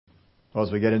Well,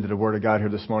 as we get into the Word of God here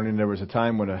this morning, there was a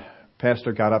time when a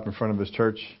pastor got up in front of his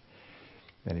church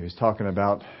and he was talking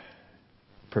about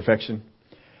perfection.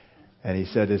 And he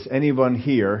said, is anyone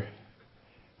here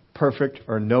perfect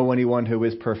or know anyone who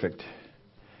is perfect?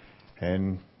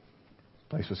 And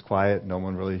the place was quiet. No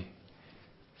one really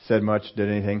said much, did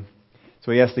anything.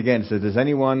 So he asked again, he said, does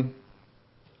anyone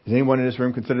in this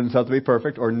room consider themselves to be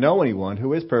perfect or know anyone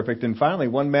who is perfect? And finally,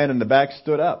 one man in the back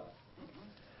stood up.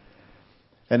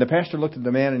 And the pastor looked at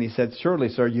the man and he said, surely,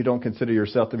 sir, you don't consider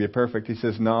yourself to be perfect. He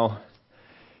says, no.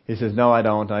 He says, no, I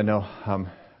don't. I know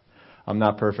I'm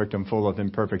not perfect. I'm full of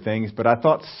imperfect things. But I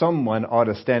thought someone ought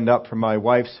to stand up for my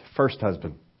wife's first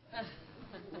husband.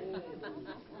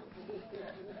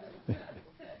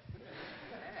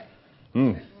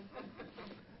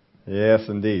 Yes,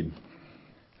 indeed.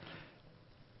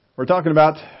 We're talking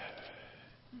about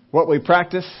what we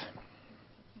practice,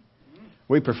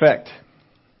 we perfect.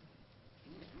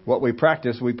 What we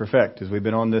practice, we perfect. As we've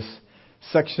been on this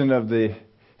section of the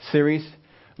series,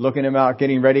 looking about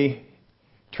getting ready,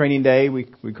 training day, we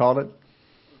called it.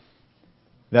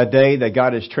 That day that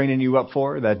God is training you up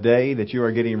for, that day that you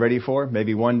are getting ready for,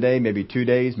 maybe one day, maybe 2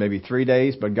 days, maybe 3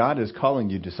 days, but God is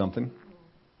calling you to something.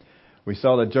 We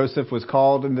saw that Joseph was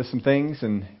called into some things,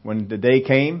 and when the day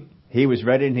came, he was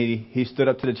ready and he stood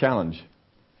up to the challenge.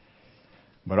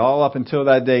 But all up until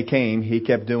that day came, he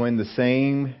kept doing the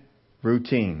same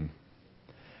routine,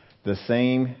 the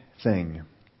same thing,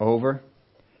 over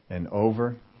and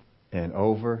over and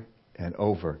over and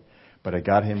over. But it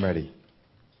got him ready.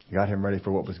 It got him ready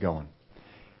for what was going.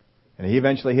 And he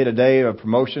eventually hit a day of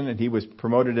promotion, and he was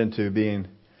promoted into being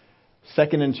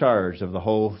second in charge of the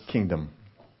whole kingdom.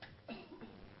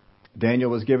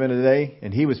 Daniel was given a day,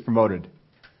 and he was promoted.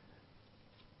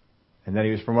 And then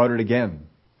he was promoted again.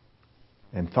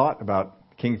 And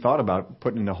king thought about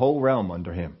putting the whole realm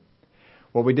under him.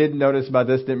 What we did notice about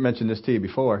this, didn't mention this to you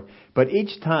before, but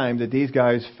each time that these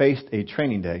guys faced a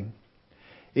training day,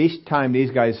 each time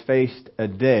these guys faced a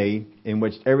day in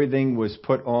which everything was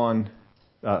put on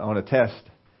a test,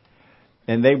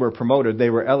 and they were promoted, they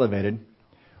were elevated,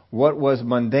 what was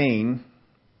mundane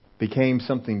became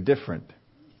something different.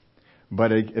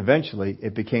 But eventually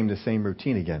it became the same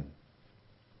routine again.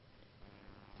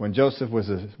 When Joseph was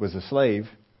a slave,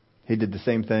 he did the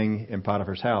same thing in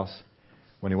Potiphar's house.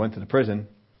 When he went to the prison,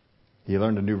 he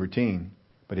learned a new routine,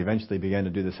 but eventually began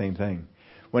to do the same thing.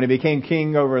 When he became not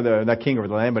king over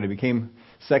the land, but he became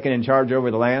second in charge over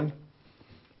the land,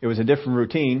 it was a different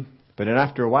routine, but then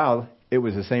after a while, it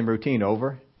was the same routine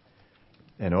over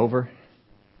and over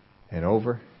and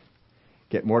over.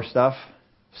 Get more stuff,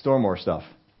 store more stuff.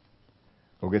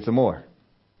 Go get some more.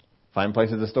 Find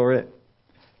places to store it.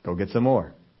 Go get some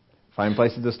more. Find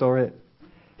places to store it.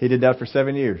 He did that for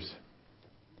 7 years.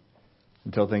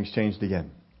 Until things changed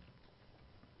again.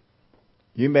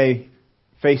 You may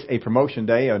face a promotion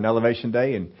day, an elevation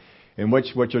day, in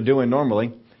which what you're doing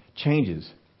normally changes.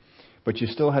 But you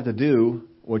still have to do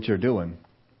what you're doing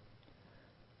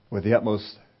with the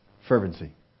utmost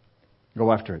fervency.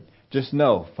 Go after it. Just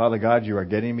know, Father God, you are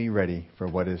getting me ready for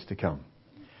what is to come.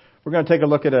 We're going to take a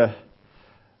look at a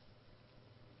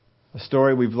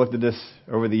story. We've looked at this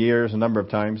over the years a number of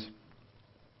times.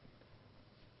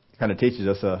 It kind of teaches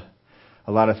us a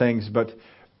lot of things, but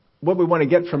what we want to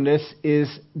get from this is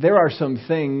there are some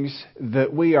things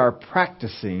that we are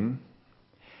practicing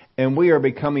and we are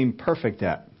becoming perfect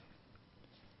at.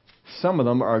 Some of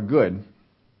them are good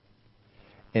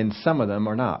and some of them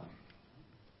are not.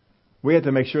 We have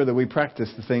to make sure that we practice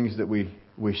the things that we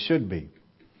should be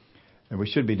and we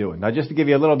should be doing. Now, just to give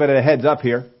you a little bit of a heads up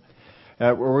here,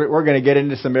 we're going to get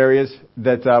into some areas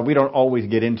that we don't always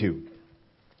get into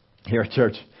here at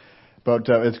church. But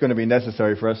it's going to be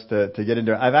necessary for us to get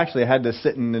into it. I've actually had this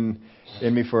sitting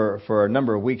in me for a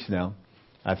number of weeks now.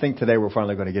 I think today we're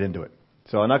finally going to get into it.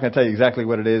 So I'm not going to tell you exactly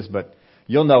what it is, but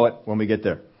you'll know it when we get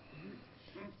there.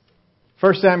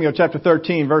 1 Samuel chapter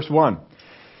 13, verse 1.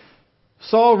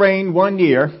 Saul reigned 1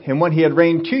 year, and when he had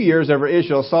reigned 2 years over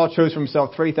Israel, Saul chose for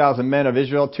himself 3,000 men of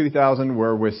Israel. 2,000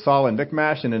 were with Saul in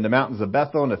Michmash and in the mountains of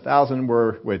Bethel, and 1,000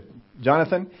 were with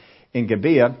Jonathan in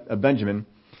Gibeah of Benjamin.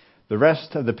 The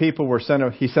rest of the people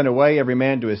he sent away, every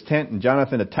man to his tent, and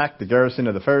Jonathan attacked the garrison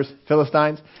of the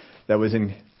Philistines that was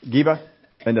in Geba.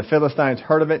 And the Philistines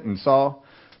heard of it, and Saul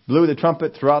blew the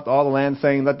trumpet throughout all the land,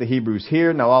 saying, let the Hebrews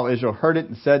hear. Now all Israel heard it,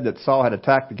 and said that Saul had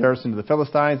attacked the garrison of the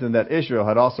Philistines, and that Israel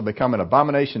had also become an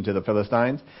abomination to the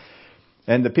Philistines.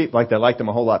 And the people, they liked them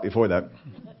a whole lot before that.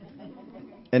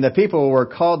 And the people were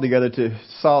called together to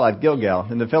Saul at Gilgal,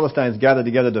 and the Philistines gathered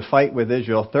together to fight with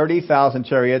Israel, 30,000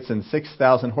 chariots and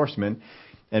 6,000 horsemen.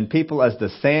 and people as the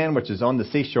sand which is on the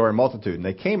seashore in multitude. And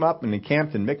they came up and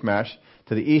encamped in Michmash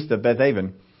to the east of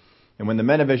Bethaven. And when the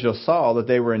men of Israel saw that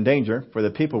they were in danger, for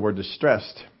the people were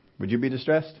distressed. Would you be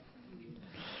distressed?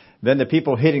 Then the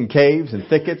people hid in caves and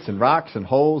thickets and rocks and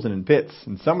holes and in pits.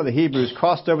 And some of the Hebrews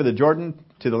crossed over the Jordan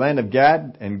to the land of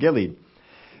Gad and Gilead.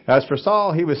 As for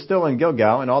Saul, he was still in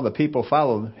Gilgal, and all the people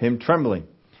followed him trembling.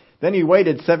 Then he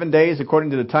waited 7 days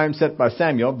according to the time set by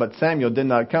Samuel, but Samuel did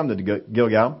not come to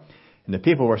Gilgal, and the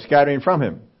people were scattering from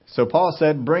him. So Paul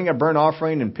said, "Bring a burnt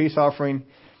offering and peace offering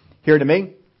here to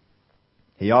me."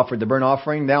 He offered the burnt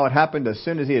offering. Now it happened as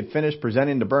soon as he had finished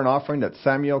presenting the burnt offering that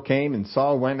Samuel came, and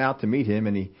Saul went out to meet him,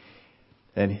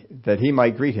 and that he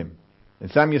might greet him. And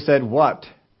Samuel said, "What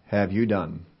have you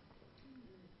done?"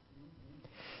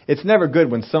 It's never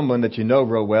good when someone that you know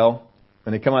real well,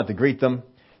 when they come out to greet them,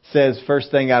 says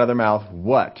first thing out of their mouth,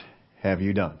 "What have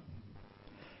you done?"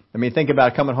 I mean, think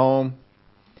about coming home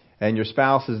and your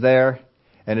spouse is there,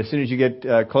 and as soon as you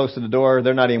get close to the door,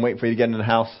 they're not even waiting for you to get into the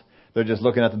house. They're just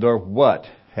looking at the door. "What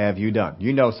have you done?"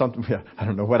 You know something. I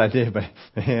don't know what I did, but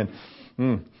man,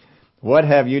 what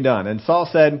have you done? And Saul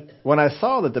said, "When I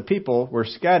saw that the people were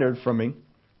scattered from me,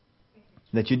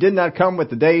 that you did not come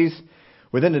within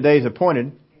the days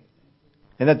appointed,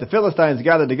 and that the Philistines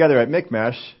gathered together at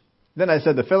Michmash, then I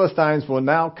said, the Philistines will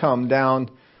now come down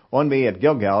on me at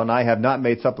Gilgal, and I have not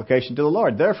made supplication to the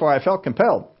Lord. Therefore I felt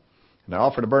compelled, and I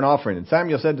offered a burnt offering." And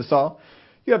Samuel said to Saul,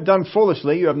 "You have done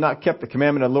foolishly. You have not kept the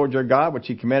commandment of the Lord your God, which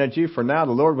he commanded you. For now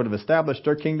the Lord would have established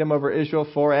your kingdom over Israel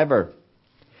forever.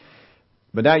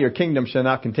 But now your kingdom shall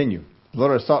not continue. The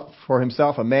Lord has sought for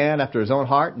himself a man after his own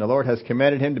heart, and the Lord has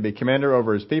commanded him to be commander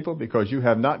over his people, because you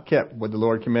have not kept what the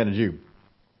Lord commanded you."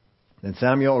 Then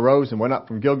Samuel arose and went up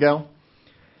from Gilgal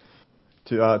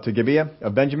to Gibeah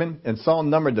of Benjamin, and Saul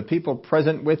numbered the people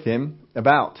present with him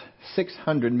about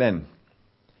 600 men.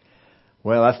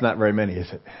 Well, that's not very many,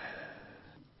 is it?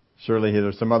 Surely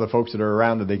there's some other folks that are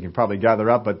around that they can probably gather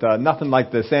up, but nothing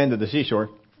like the sand of the seashore.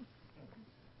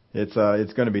 It's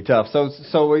going to be tough.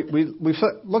 So we've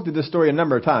looked at this story a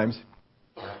number of times.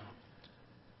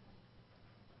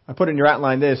 I put in your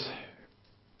outline this: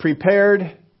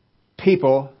 prepared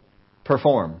people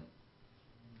perform.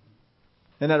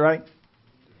 Isn't that right?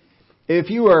 If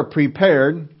you are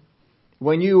prepared,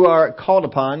 when you are called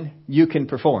upon, you can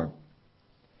perform.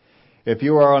 If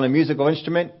you are on a musical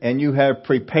instrument and you have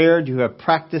prepared, you have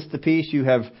practiced the piece, you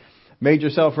have made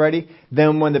yourself ready,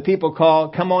 then when the people call,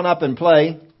 "Come on up and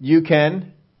play," you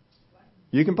can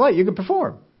play, you can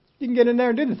perform. You can get in there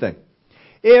and do the thing.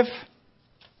 If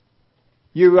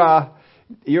you're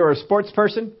a sports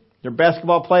person, you're a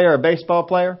basketball player or a baseball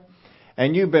player,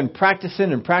 and you've been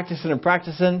practicing and practicing and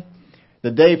practicing,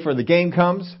 the day for the game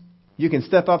comes, you can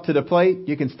step up to the plate,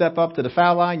 you can step up to the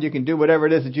foul line, you can do whatever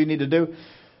it is that you need to do,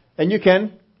 and you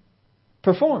can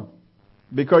perform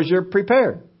because you're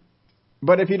prepared.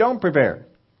 But if you don't prepare,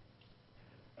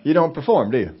 you don't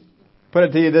perform, do you? Put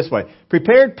it to you this way: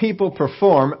 prepared people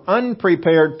perform,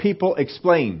 unprepared people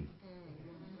explain.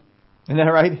 Isn't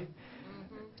that right?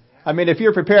 I mean, if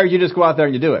you're prepared, you just go out there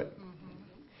and you do it.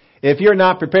 If you're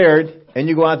not prepared and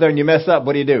you go out there and you mess up,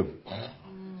 what do?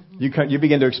 You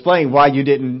begin to explain why you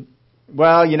didn't.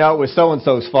 Well, it was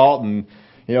so-and-so's fault, and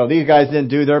these guys didn't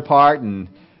do their part, and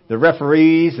the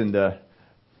referees and the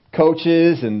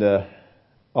coaches and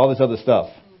all this other stuff,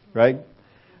 right?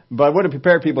 But what do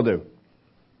prepared people do?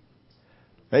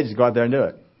 They just go out there and do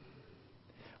it.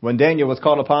 When Daniel was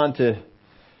called upon to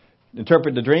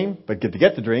interpret the dream, but to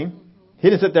get the dream, he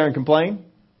didn't sit there and complain,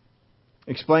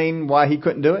 explain why he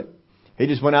couldn't do it. He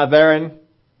just went out there and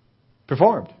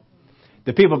performed.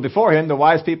 The people before him, the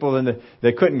wise people,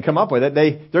 they couldn't come up with it.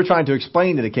 They're trying to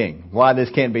explain to the king why this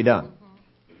can't be done.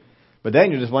 But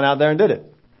Daniel just went out there and did it.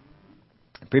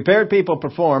 Prepared people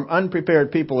perform,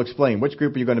 unprepared people explain. Which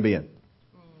group are you going to be in?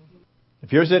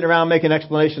 If you're sitting around making an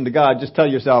explanation to God, just tell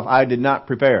yourself, "I did not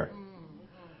prepare."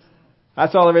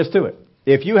 That's all there is to it.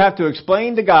 If you have to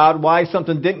explain to God why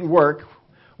something didn't work,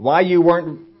 why you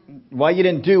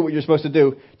didn't do what you're supposed to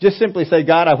do, just simply say,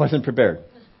 "God, I wasn't prepared."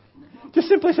 Just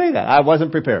simply say that. I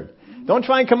wasn't prepared. Don't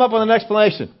try and come up with an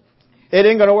explanation. It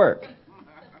ain't going to work.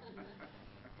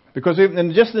 Because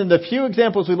just in the few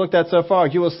examples we looked at so far,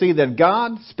 you will see that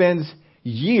God spends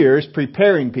years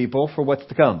preparing people for what's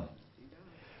to come.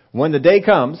 When the day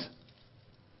comes,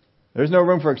 there's no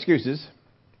room for excuses.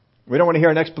 We don't want to hear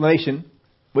an explanation.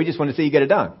 We just want to see you get it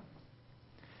done.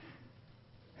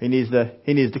 He needs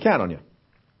to count on you.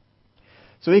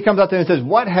 So he comes up there and says,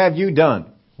 "What have you done?"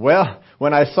 Well,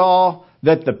 when I saw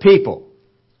that the people,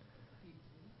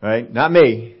 right, not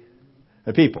me,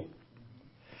 the people,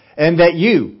 and that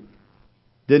you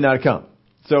did not come.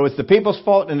 So it's the people's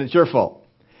fault and it's your fault.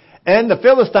 And the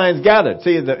Philistines gathered.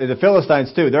 See, the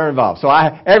Philistines too, they're involved. So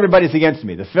everybody's against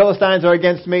me. The Philistines are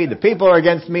against me, the people are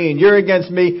against me, and you're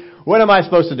against me. What am I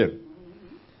supposed to do?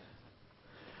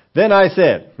 Then I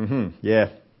said, yeah,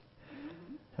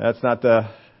 that's not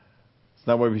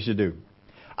what we should do.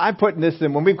 I put this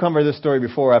in, when we've covered this story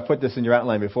before, I put this in your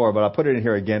outline before, but I'll put it in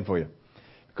here again for you.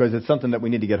 Because it's something that we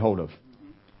need to get hold of.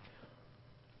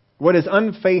 What is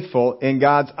unfaithful in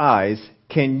God's eyes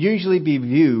can usually be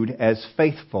viewed as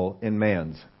faithful in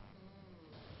man's.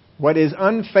 What is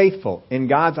unfaithful in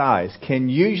God's eyes can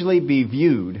usually be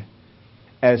viewed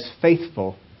as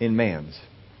faithful in man's.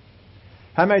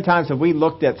 How many times have we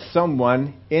looked at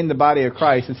someone in the body of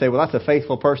Christ and say, well, that's a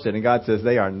faithful person, and God says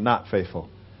they are not faithful.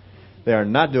 They are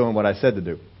not doing what I said to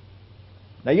do.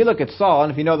 Now you look at Saul,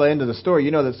 and if you know the end of the story,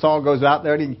 you know that Saul goes out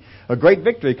there and a great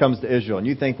victory comes to Israel. And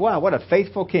you think, wow, what a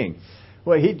faithful king.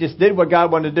 Well, he just did what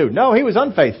God wanted to do. No, he was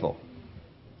unfaithful.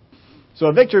 So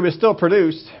a victory was still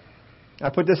produced. I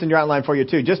put this in your outline for you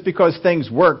too. Just because things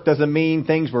work doesn't mean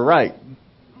things were right.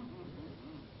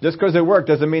 Just because it worked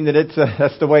doesn't mean that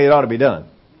that's the way it ought to be done.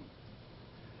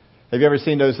 Have you ever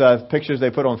seen those pictures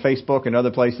they put on Facebook and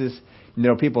other places? You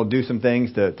know, people do some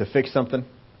things to fix something.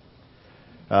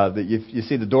 You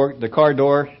see the car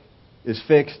door is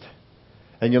fixed,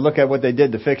 and you look at what they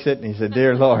did to fix it, and you say,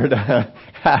 "Dear Lord,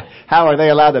 how are they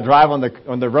allowed to drive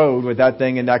on the road with that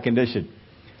thing in that condition?"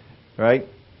 Right?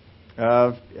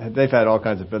 They've had all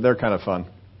kinds but they're kind of fun.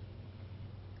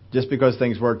 Just because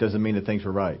things work doesn't mean that things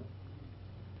were right.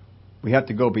 We have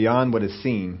to go beyond what is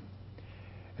seen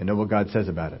and know what God says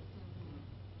about it.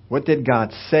 What did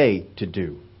God say to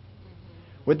do?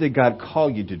 What did God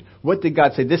call you to do? What did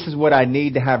God say? This is what I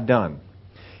need to have done.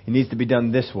 It needs to be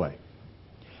done this way.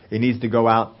 It needs to go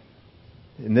out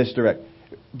in this direction.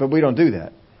 But we don't do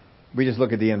that. We just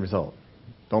look at the end result.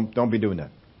 Don't be doing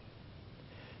that.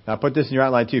 Now put this in your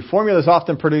outline too. Formulas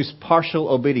often produce partial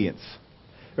obedience.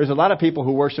 There's a lot of people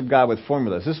who worship God with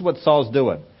formulas. This is what Saul's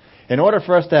doing. In order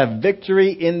for us to have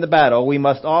victory in the battle, we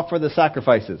must offer the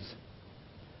sacrifices.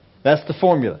 That's the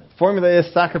formula. The formula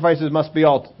is sacrifices must be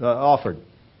offered.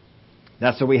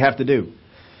 That's what we have to do.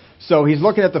 So he's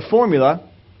looking at the formula.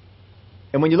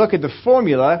 And when you look at the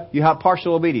formula, you have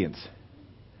partial obedience.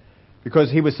 Because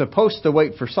he was supposed to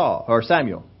wait for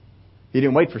Samuel. He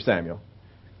didn't wait for Samuel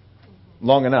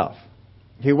long enough.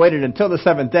 He waited until the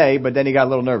seventh day, but then he got a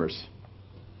little nervous.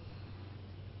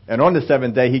 And on the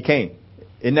seventh day, he came.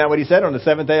 Isn't that what he said? On the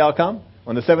seventh day, I'll come?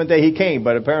 On the seventh day, he came,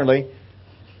 but apparently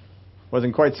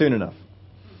wasn't quite soon enough.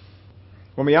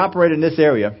 When we operate in this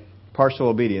area, partial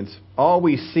obedience, all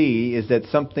we see is that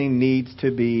something needs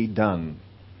to be done.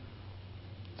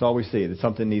 That's all we see, that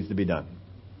something needs to be done.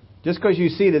 Just because you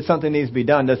see that something needs to be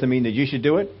done doesn't mean that you should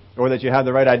do it or that you have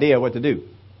the right idea what to do.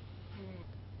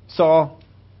 Saul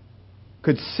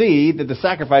could see that the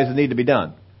sacrifices need to be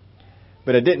done,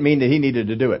 but it didn't mean that he needed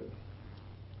to do it.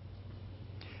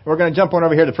 We're going to jump on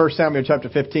over here to 1 Samuel chapter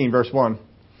 15, verse 1.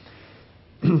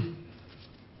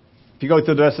 If you go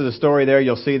through the rest of the story there,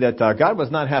 you'll see that God was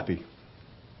not happy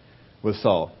with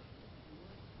Saul.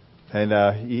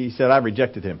 And he said, I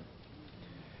rejected him.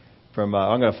 I'm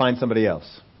going to find somebody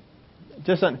else.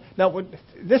 Now,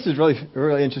 this is really a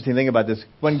really interesting thing about this.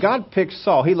 When God picked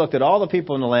Saul, he looked at all the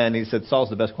people in the land and he said, Saul's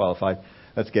the best qualified.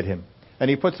 Let's get him. And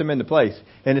he puts him into place.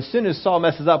 And as soon as Saul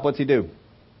messes up, what's he do?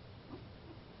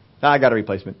 I got a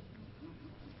replacement.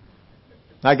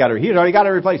 He'd already got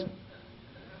a replacement.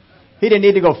 He didn't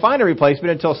need to go find a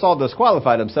replacement until Saul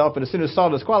disqualified himself. But as soon as Saul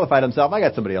disqualified himself, I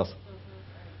got somebody else.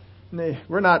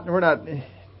 We're not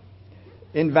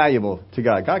invaluable to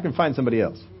God. God can find somebody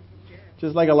else.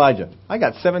 Just like Elijah. I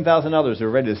got 7,000 others who are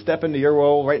ready to step into your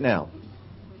role right now.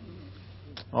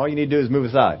 All you need to do is move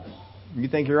aside. You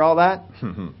think you're all that?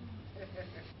 I'll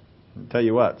tell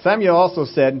you what. Samuel also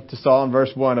said to Saul in verse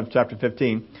 1 of chapter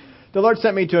 15, the Lord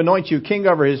sent me to anoint you king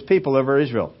over his people, over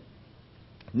Israel.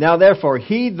 Now therefore,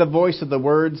 heed the voice of the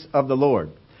words of the Lord.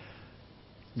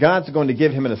 God's going to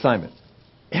give him an assignment.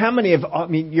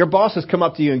 Your boss has come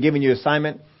up to you and given you an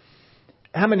assignment.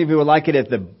 How many of you would like it if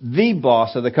the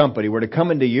boss of the company were to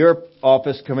come into your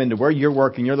office, come into where you're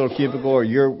working, your little cubicle or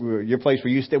your place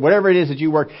where you stay, whatever it is that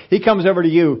you work, he comes over to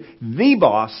you, the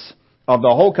boss of the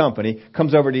whole company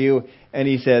comes over to you and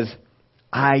he says,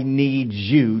 I need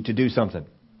you to do something.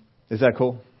 Is that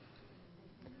cool?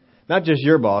 Not just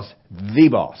your boss, the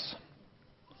boss.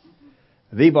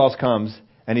 The boss comes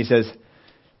and he says,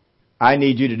 I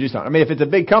need you to do something. I mean, if it's a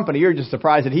big company, you're just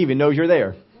surprised that he even knows you're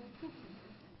there.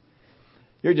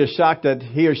 You're just shocked that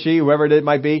he or she, whoever it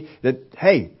might be, that,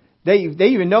 hey, they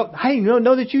even know, I didn't even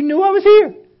know that you knew I was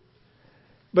here.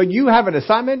 But you have an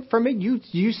assignment for me?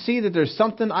 You see that there's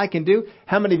something I can do?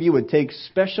 How many of you would take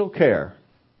special care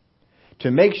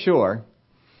to make sure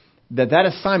that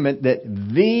assignment that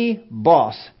the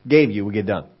boss gave you would get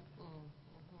done?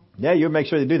 Yeah, you would make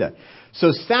sure to do that.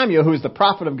 So Samuel, who is the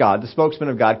prophet of God, the spokesman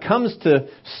of God, comes to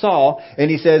Saul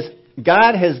and he says,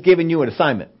 God has given you an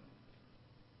assignment.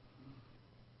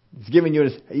 He's giving you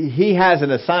he has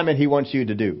an assignment he wants you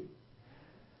to do.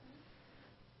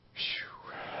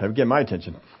 That would get my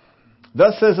attention.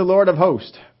 Thus says the Lord of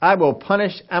hosts, I will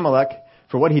punish Amalek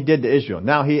for what he did to Israel.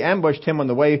 Now he ambushed him on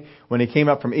the way when he came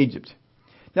up from Egypt.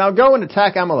 Now go and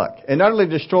attack Amalek and utterly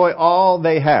destroy all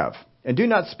they have, and do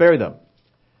not spare them,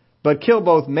 but kill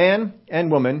both man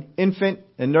and woman, infant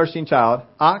and nursing child,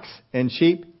 ox and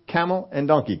sheep, camel and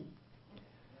donkey.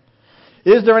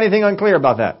 Is there anything unclear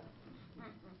about that?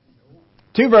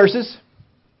 2 verses.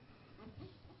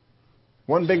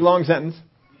 1 big long sentence.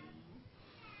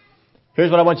 Here's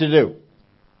what I want you to do.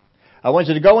 I want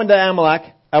you to go into Amalek.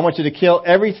 I want you to kill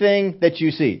everything that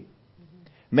you see.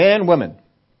 Man, woman,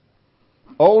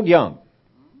 old, young,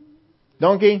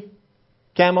 donkey,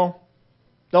 camel,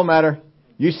 don't matter.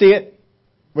 You see it.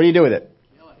 What do you do with it?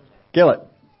 Kill it.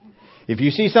 If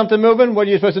you see something moving, what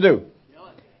are you supposed to do?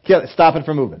 Kill it. Stop it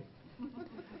from moving.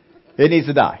 It needs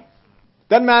to die.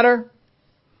 Doesn't matter.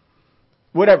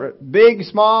 Whatever. Big,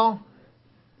 small,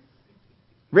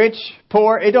 rich,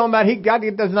 poor. It don't matter. God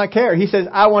does not care. He says,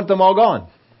 I want them all gone.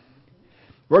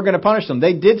 We're going to punish them.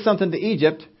 They did something to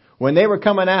Egypt when they were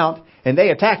coming out and they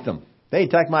attacked them. They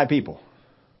attacked my people.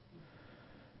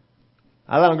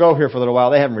 I let them go here for a little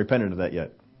while. They haven't repented of that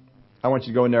yet. I want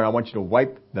you to go in there. I want you to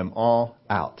wipe them all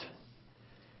out.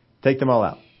 Take them all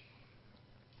out.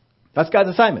 That's God's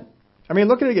assignment. I mean,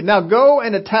 look at it again. Now go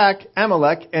and attack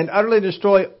Amalek and utterly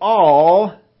destroy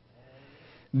all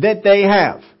that they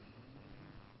have.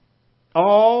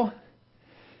 All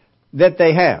that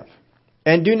they have.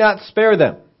 And do not spare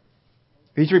them.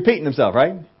 He's repeating himself,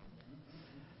 right?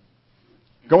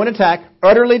 Go and attack,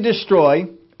 utterly destroy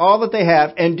all that they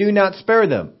have, and do not spare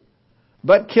them.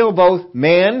 But kill both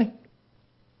man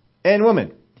and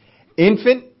woman,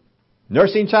 infant,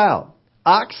 nursing child,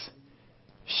 ox,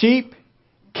 sheep,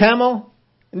 camel,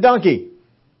 and donkey.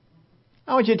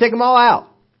 I want you to take them all out.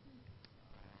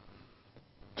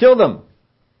 Kill them.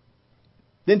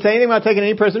 Didn't say anything about taking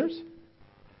any prisoners.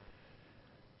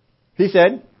 He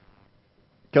said,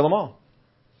 kill them all.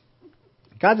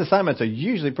 God's assignments are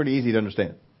usually pretty easy to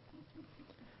understand.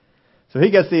 So he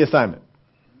gets the assignment.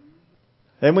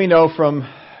 And we know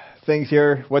from things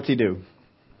here, what's he do?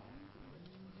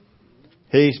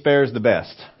 He spares the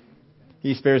best.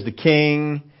 He spares the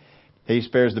king. He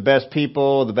spares the best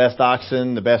people, the best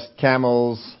oxen, the best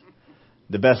camels,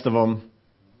 the best of them.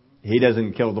 He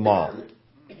doesn't kill them all.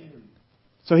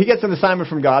 So he gets an assignment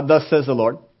from God, thus says the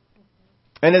Lord.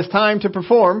 And it's time to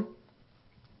perform.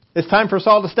 It's time for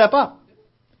Saul to step up.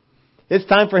 It's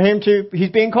time for him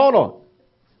he's being called on.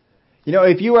 You know,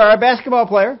 if you are a basketball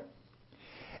player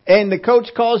and the coach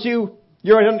calls you,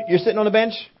 you're sitting on the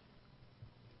bench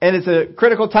and it's a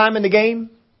critical time in the game,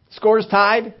 score's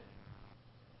tied,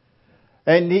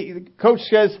 and the coach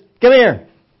says, come here.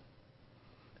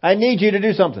 I need you to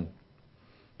do something.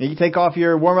 And you take off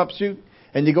your warm-up suit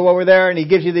and you go over there and he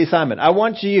gives you the assignment. I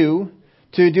want you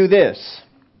to do this.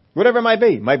 Whatever it might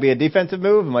be. It might be a defensive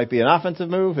move. It might be an offensive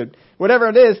move. Whatever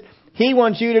it is, he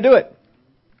wants you to do it.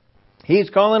 He's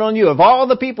calling on you. Of all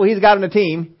the people he's got on the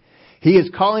team, he is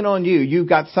calling on you. You've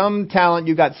got some talent.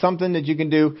 You've got something that you can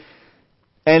do.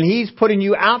 And he's putting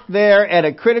you out there at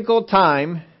a critical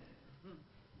time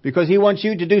because he wants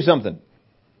you to do something.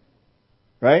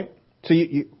 Right? So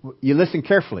you listen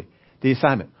carefully. The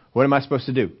assignment. What am I supposed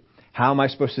to do? How am I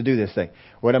supposed to do this thing?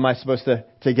 What am I supposed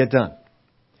to get done?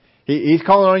 He's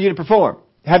calling on you to perform.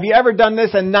 Have you ever done this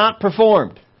and not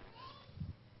performed?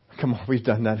 Come on, we've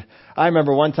done that. I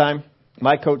remember one time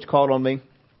my coach called on me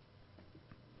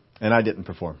and I didn't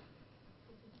perform.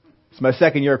 It's my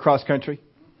second year across country.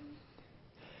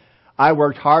 I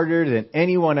worked harder than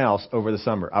anyone else over the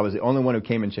summer. I was the only one who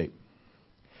came in shape.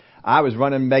 I was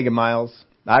running mega miles.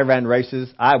 I ran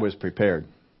races. I was prepared.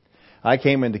 I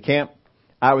came into camp.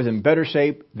 I was in better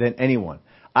shape than anyone.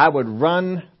 I would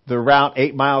run the route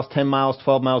 8 miles, 10 miles,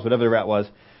 12 miles, whatever the route was,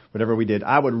 whatever we did.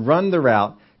 I would run the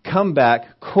route, come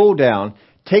back, cool down,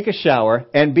 take a shower,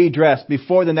 and be dressed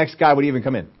before the next guy would even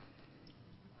come in.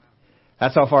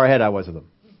 That's how far ahead I was of them.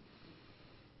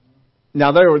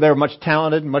 Now, they were much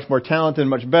talented, much more talented,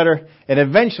 much better, and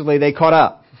eventually they caught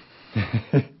up.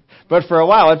 But for a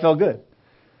while, it felt good.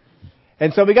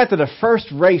 And so we got to the first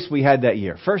race we had that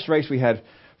year. First race we had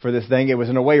for this thing. It was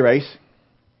an away race.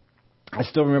 I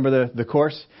still remember the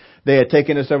course. They had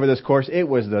taken us over this course. It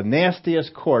was the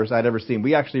nastiest course I'd ever seen.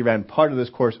 We actually ran part of this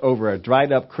course over a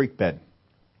dried up creek bed.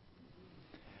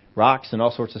 Rocks and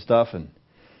all sorts of stuff, and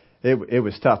it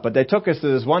was tough. But they took us to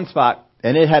this one spot,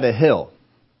 and it had a hill.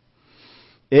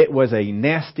 It was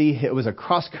it was a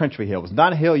cross-country hill. It was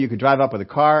not a hill you could drive up with a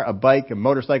car, a bike, a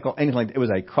motorcycle, anything like that. It was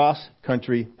a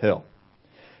cross-country hill.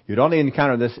 You'd only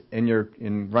encounter this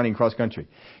in running cross-country.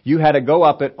 You had to go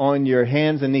up it on your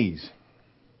hands and knees.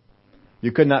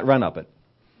 You could not run up it.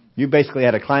 You basically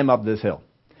had to climb up this hill.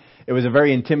 It was a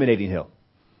very intimidating hill.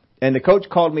 And the coach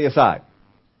called me aside.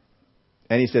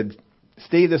 And he said,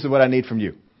 Steve, this is what I need from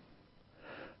you.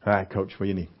 All right, coach, what do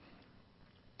you need?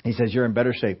 He says, you're in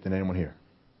better shape than anyone here.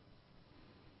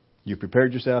 You've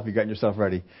prepared yourself. You've gotten yourself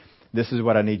ready. This is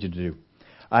what I need you to do.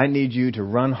 I need you to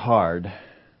run hard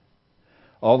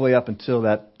all the way up until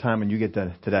that time when you get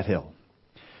to that hill.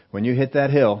 When you hit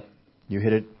that hill, you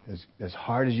hit it as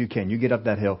hard as you can. You get up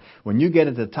that hill. When you get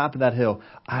at the top of that hill,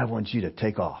 I want you to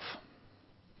take off.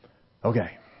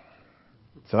 Okay.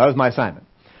 So that was my assignment.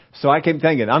 So I'm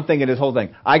thinking this whole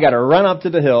thing. I got to run up to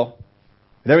the hill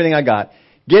with everything I got,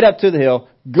 get up to the hill,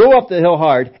 go up the hill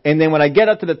hard, and then when I get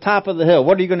up to the top of the hill,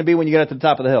 what are you going to be when you get up to the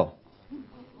top of the hill?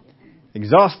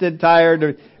 Exhausted,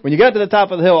 tired. When you get up to the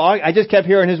top of the hill, I just kept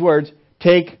hearing his words,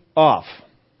 take off.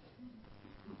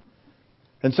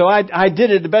 And so I did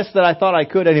it the best that I thought I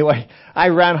could anyway. I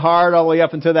ran hard all the way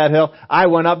up into that hill. I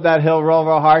went up that hill real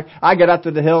hard. I got up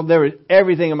to the hill. There was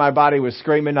everything in my body was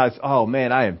screaming. I was, oh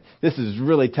man, this has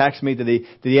really taxed me to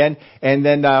the end. And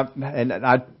then, and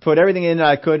I put everything in that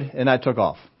I could and I took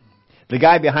off. The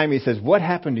guy behind me says, what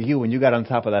happened to you when you got on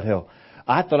top of that hill?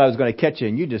 I thought I was going to catch you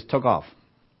and you just took off.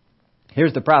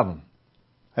 Here's the problem.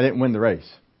 I didn't win the race.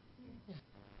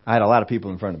 I had a lot of people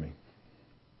in front of me.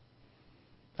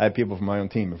 I had people from my own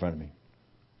team in front of me.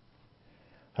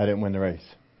 I didn't win the race.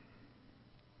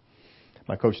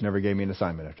 My coach never gave me an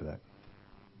assignment after that.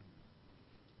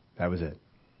 That was it.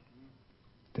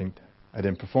 I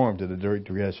didn't perform to the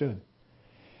degree I should.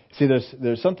 See,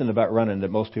 there's something about running that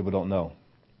most people don't know.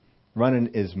 Running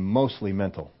is mostly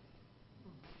mental.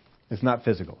 It's not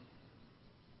physical.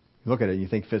 You look at it and you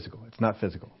think physical. It's not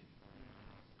physical.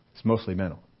 It's mostly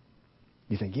mental.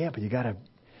 You think, yeah, but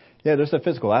there's a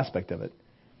physical aspect of it.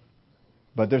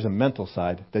 But there's a mental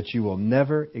side that you will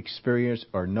never experience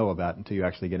or know about until you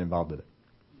actually get involved in it.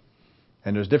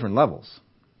 And there's different levels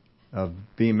of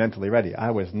being mentally ready.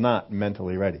 I was not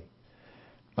mentally ready.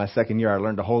 My second year, I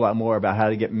learned a whole lot more about how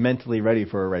to get mentally ready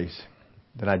for a race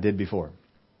than I did before.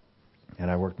 And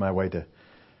I worked my way to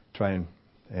try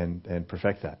and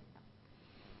perfect that.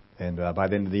 And by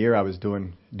the end of the year, I was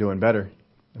doing better.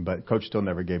 But Coach still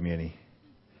never gave me any.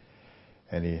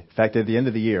 In fact, at the end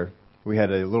of the year, we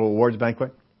had a little awards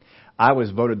banquet. I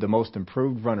was voted the most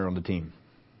improved runner on the team.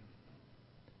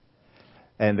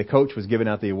 And the coach was giving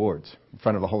out the awards in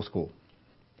front of the whole school,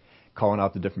 calling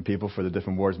out the different people for the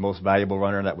different awards. Most valuable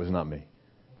runner, that was not me.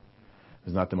 I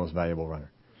was not the most valuable runner.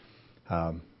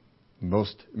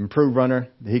 Most improved runner,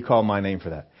 he called my name for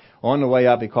that. On the way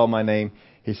up, he called my name.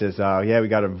 He says, we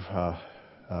got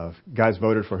guys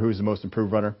voted for who's the most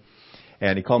improved runner.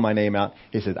 And he called my name out.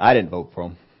 He said, I didn't vote for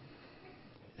him.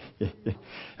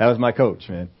 That was my coach,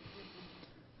 man.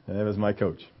 That was my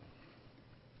coach.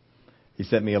 He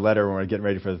sent me a letter when we were getting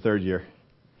ready for the third year.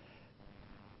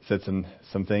 Said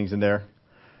some things in there.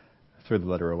 I threw the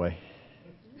letter away.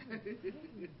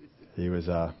 He was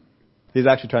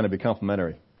actually trying to be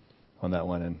complimentary on that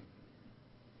one, and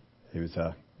he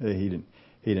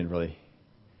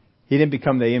didn't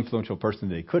become the influential person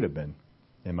that he could have been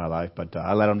in my life, but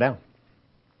I let him down.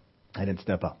 I didn't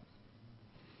step up.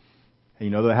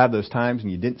 And they have those times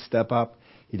when you didn't step up,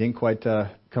 you didn't quite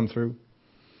come through.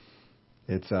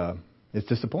 It's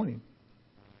disappointing.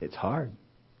 It's hard.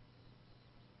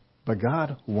 But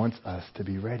God wants us to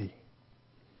be ready,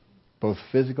 both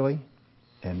physically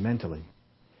and mentally.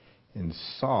 And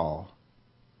Saul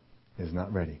is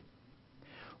not ready.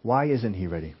 Why isn't he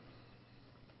ready?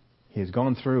 He has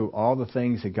gone through all the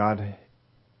things that God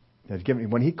has given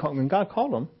him. When God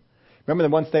called him, remember the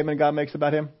one statement God makes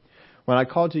about him? When I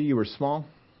called you, you were small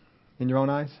in your own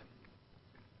eyes,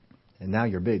 and now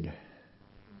you're big.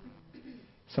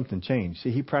 Something changed. See,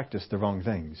 he practiced the wrong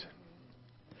things.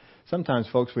 Sometimes,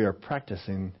 folks, we are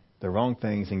practicing the wrong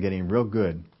things and getting real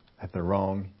good at the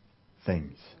wrong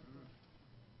things.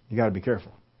 You got to be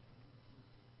careful.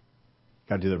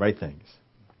 Got to do the right things.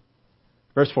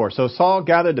 Verse 4. So Saul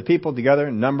gathered the people together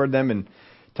and numbered them in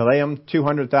Telaim,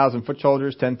 200,000 foot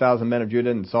soldiers, 10,000 men of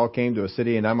Judah. And Saul came to a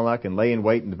city in Amalek and lay in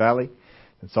wait in the valley.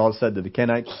 And Saul said to the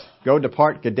Kenites, go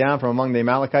depart, get down from among the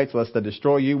Amalekites, lest they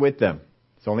destroy you with them.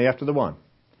 It's only after the one.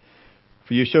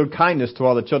 for you showed kindness to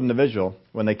all the children of Israel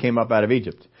when they came up out of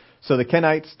Egypt. So the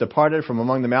Kenites departed from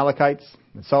among the Amalekites,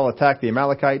 and Saul attacked the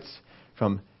Amalekites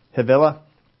from Havilah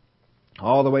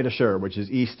all the way to Shur, which is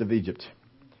east of Egypt.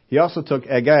 He also took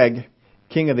Agag,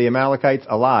 king of the Amalekites,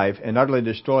 alive, and utterly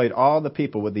destroyed all the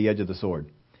people with the edge of the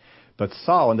sword. But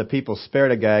Saul and the people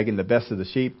spared Agag and the best of the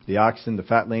sheep, the oxen, the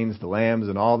fatlings, the lambs,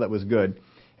 and all that was good,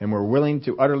 and were willing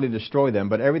to utterly destroy them.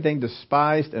 But everything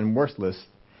despised and worthless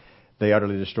they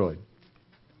utterly destroyed.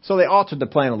 So they altered the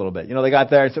plan a little bit. They got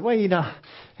there and said, well,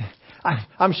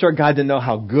 I'm sure God didn't know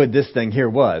how good this thing here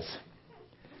was.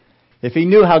 If he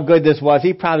knew how good this was,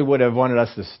 he probably would have wanted us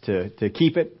to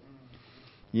keep it.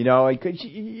 You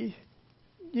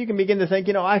can begin to think,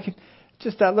 I could,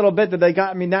 just that little bit that they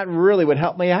got, that really would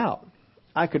help me out.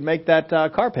 I could make that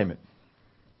car payment.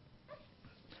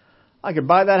 I could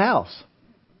buy that house.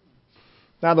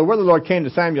 Now the word of the Lord came to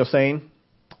Samuel saying,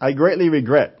 I greatly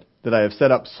regret that I have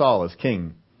set up Saul as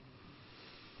king.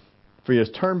 For he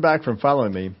has turned back from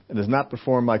following me and has not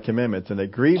performed my commandments. And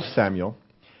it grieved Samuel,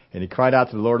 and he cried out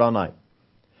to the Lord all night.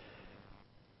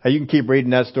 Hey, you can keep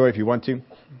reading that story if you want to.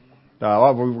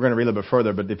 We're going to read a little bit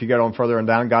further, but if you get on further and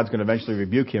down, God's going to eventually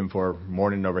rebuke him for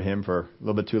mourning over him for a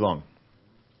little bit too long.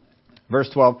 Verse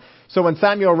 12. So when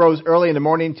Samuel rose early in the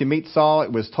morning to meet Saul,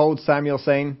 it was told Samuel,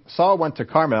 saying, Saul went to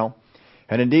Carmel,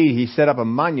 and indeed he set up a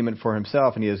monument for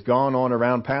himself, and he has gone on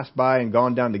around, passed by, and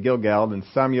gone down to Gilgal. And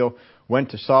Samuel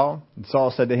went to Saul, and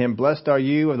Saul said to him, Blessed are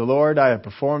you of the Lord, I have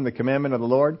performed the commandment of the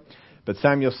Lord. But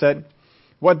Samuel said,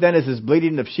 What then is this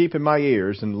bleating of sheep in my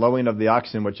ears and lowing of the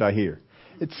oxen which I hear?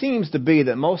 It seems to be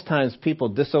that most times people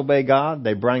disobey God,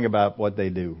 they brag about what they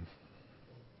do.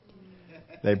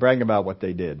 They brag about what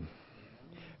they did.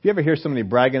 If you ever hear somebody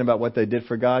bragging about what they did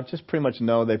for God, just pretty much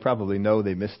know they probably know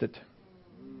they missed it.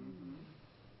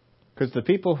 Because the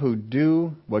people who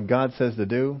do what God says to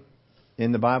do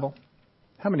in the Bible,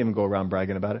 how many of them go around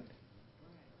bragging about it?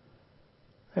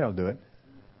 They don't do it.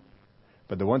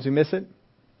 But the ones who miss it,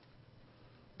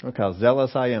 look how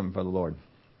zealous I am for the Lord.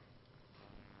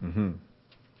 Then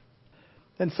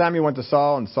Samuel went to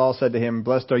Saul, and Saul said to him,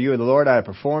 Blessed are you of the Lord, I have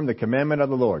performed the commandment of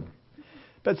the Lord.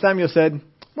 But Samuel said,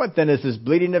 What then is this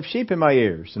bleating of sheep in my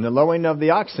ears, and the lowing of the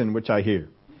oxen which I hear?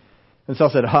 And Saul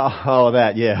said,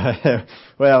 that, yeah.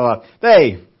 Well,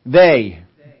 they,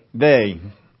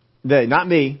 not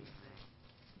me,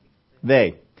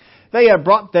 they have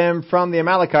brought them from the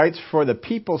Amalekites, for the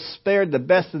people spared the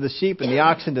best of the sheep and the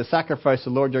oxen to sacrifice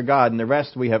the Lord your God, and the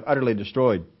rest we have utterly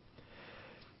destroyed.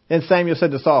 And Samuel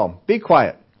said to Saul, Be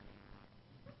quiet,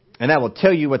 and I will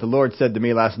tell you what the Lord said to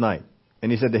me last night.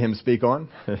 And he said to him, Speak on.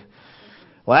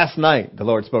 Last night the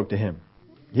Lord spoke to him.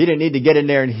 He didn't need to get in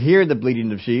there and hear the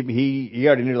bleating of sheep. He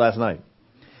already knew last night.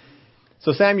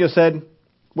 So Samuel said,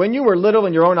 When you were little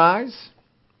in your own eyes,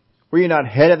 were you not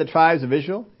head of the tribes of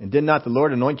Israel? And did not the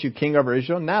Lord anoint you king over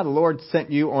Israel? Now the Lord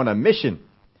sent you on a mission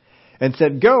and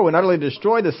said, Go and utterly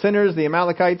destroy the sinners, the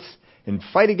Amalekites, and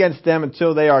fight against them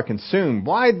until they are consumed.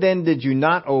 Why then did you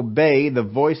not obey the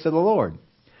voice of the Lord?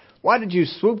 Why did you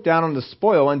swoop down on the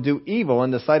spoil and do evil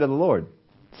in the sight of the Lord?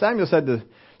 Saul said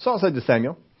to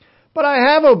Samuel, But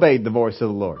I have obeyed the voice of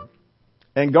the Lord,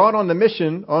 and gone on the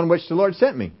mission on which the Lord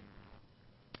sent me,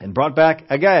 and brought back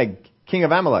Agag, king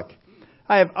of Amalek.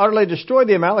 I have utterly destroyed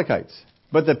the Amalekites,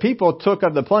 but the people took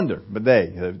of the plunder. But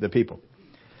the people,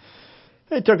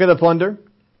 they took of the plunder,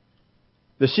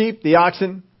 the sheep, the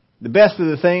oxen, the best of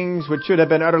the things which should have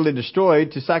been utterly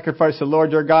destroyed, to sacrifice the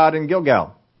Lord your God in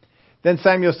Gilgal. Then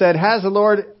Samuel said, Has the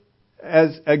Lord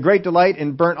as a great delight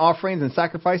in burnt offerings and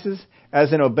sacrifices,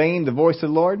 as in obeying the voice of the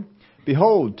Lord?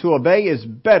 Behold, to obey is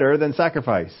better than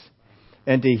sacrifice,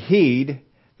 and to heed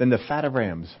than the fat of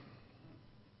rams.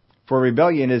 For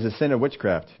rebellion is a sin of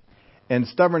witchcraft, and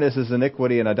stubbornness is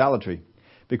iniquity and idolatry.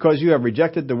 Because you have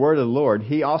rejected the word of the Lord,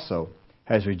 he also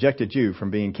has rejected you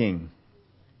from being king.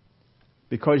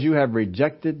 Because you have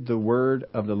rejected the word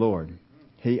of the Lord,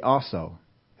 he also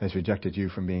has rejected you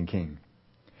from being king.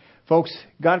 Folks,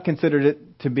 God considered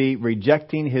it to be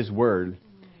rejecting his word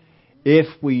if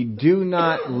we do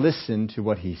not listen to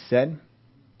what he said,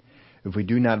 if we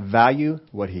do not value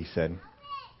what he said,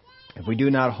 if we do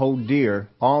not hold dear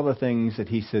all the things that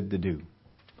he said to do.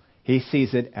 He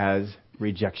sees it as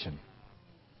rejection.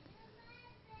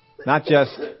 Not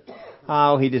just,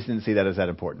 he just didn't see that as that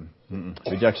important.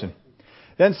 Rejection.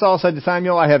 Then Saul said to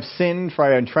Samuel, I have sinned, for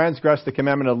I have transgressed the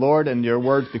commandment of the Lord and your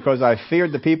words, because I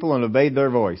feared the people and obeyed their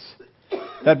voice.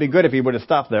 That'd be good if he would have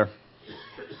stopped there.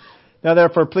 Now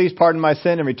therefore, please pardon my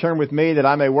sin and return with me, that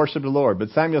I may worship the Lord. But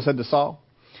Samuel said to Saul,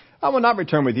 I will not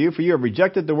return with you, for you have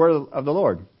rejected the word of the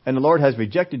Lord. And the Lord has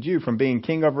rejected you from being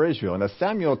king over Israel. And as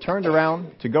Samuel turned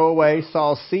around to go away,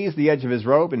 Saul seized the edge of his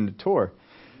robe and tore.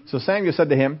 So Samuel said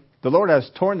to him, the Lord has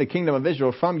torn the kingdom of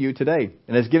Israel from you today,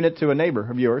 and has given it to a neighbor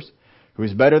of yours, who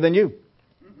is better than you.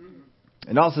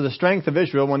 And also the strength of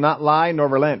Israel will not lie nor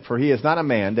relent, for he is not a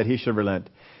man that he should relent.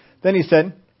 Then he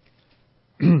said,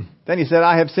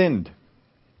 I have sinned.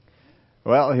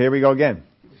 Well, here we go again.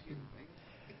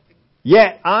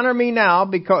 Yet honor me now,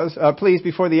 because please,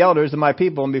 before the elders of my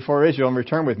people and before Israel, and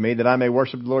return with me, that I may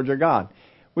worship the Lord your God.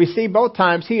 We see both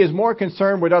times he is more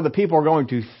concerned with what other people are going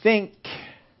to think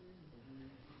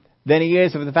than he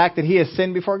is of the fact that he has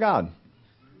sinned before God.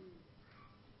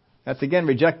 That's again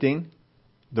rejecting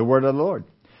the word of the Lord.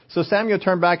 So Samuel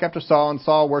turned back after Saul, and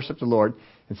Saul worshipped the Lord.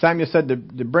 And Samuel said to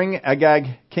bring Agag,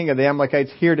 king of the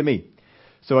Amalekites, here to me.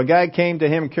 So Agag came to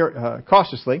him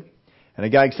cautiously. And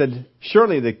Agag said,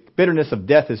 surely the bitterness of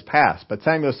death is past. But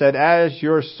Samuel said, as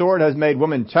your sword has made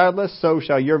woman childless, so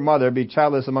shall your mother be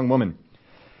childless among women.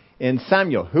 And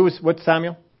Samuel, what's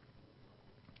Samuel?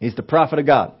 He's the prophet of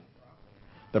God.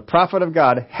 The prophet of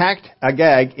God hacked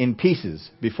Agag in pieces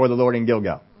before the Lord in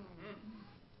Gilgal.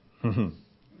 Do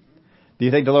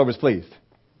you think the Lord was pleased?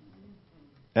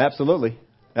 Absolutely.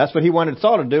 That's what he wanted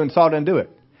Saul to do, and Saul didn't do it.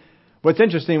 What's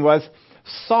interesting was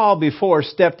Saul before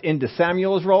stepped into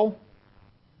Samuel's role,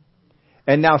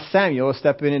 and now Samuel is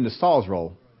stepping into Saul's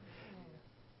role.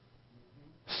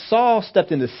 Saul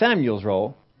stepped into Samuel's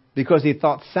role because he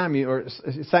thought Samuel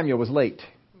was late.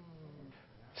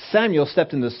 Samuel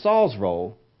stepped into Saul's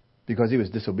role because he was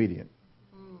disobedient.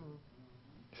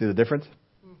 See the difference?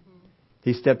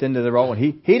 He stepped into the role, and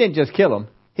he didn't just kill him.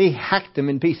 He hacked him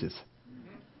in pieces.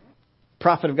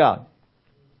 Prophet of God.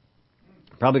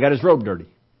 Probably got his robe dirty.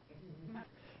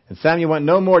 And Samuel went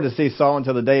no more to see Saul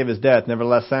until the day of his death.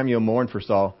 Nevertheless, Samuel mourned for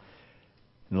Saul.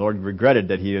 And the Lord regretted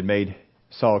that he had made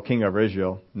Saul king over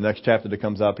Israel. The next chapter that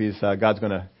comes up, God's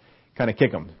going to kind of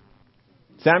kick him.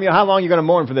 Samuel, how long are you going to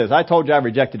mourn for this? I told you I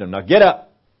rejected him. Now get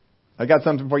up. I got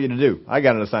something for you to do. I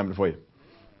got an assignment for you.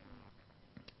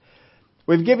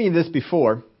 We've given you this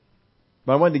before,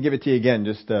 but I wanted to give it to you again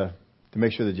just to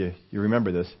make sure that you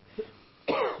remember this.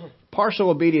 Partial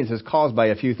obedience is caused by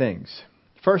a few things.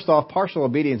 First off, partial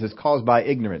obedience is caused by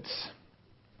ignorance.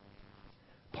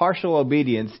 Partial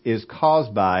obedience is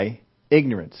caused by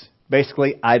ignorance.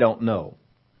 Basically, I don't know.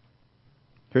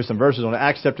 Here's some verses on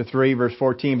Acts chapter 3, verse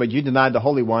 14. But you denied the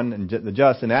Holy One and the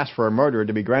just, and asked for a murderer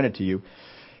to be granted to you,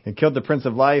 and killed the Prince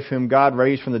of Life, whom God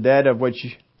raised from the dead, of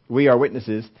which we are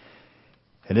witnesses.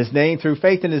 And his name, through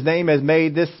faith in his name, has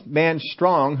made this man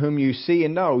strong, whom you see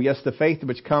and know. Yes, the faith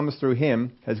which comes through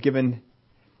him has given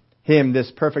him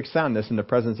this perfect soundness in the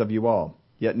presence of you all.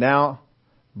 Yet now,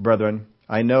 brethren,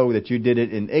 I know that you did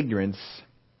it in ignorance,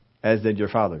 as did your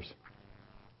fathers.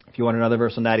 If you want another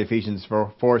verse on that, Ephesians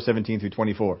 4:17 through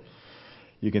 24.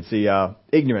 You can see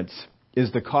ignorance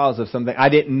is the cause of something I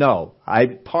didn't know. I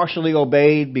partially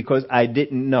obeyed because I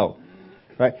didn't know.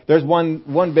 Right? There's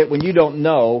one bit when you don't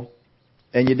know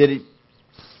and you did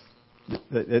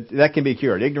it, that can be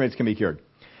cured. Ignorance can be cured.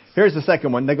 Here's the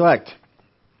second one, neglect.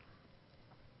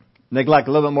 Neglect,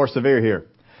 a little bit more severe here.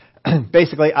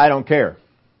 Basically, I don't care.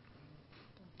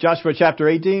 Joshua chapter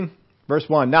 18, verse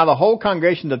 1. Now the whole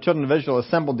congregation of the children of Israel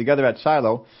assembled together at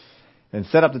Shiloh and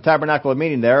set up the tabernacle of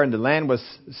meeting there, and the land was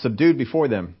subdued before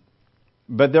them.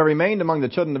 But there remained among the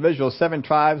children of Israel 7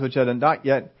 tribes which had not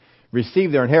yet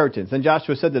received their inheritance. And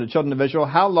Joshua said to the children of Israel,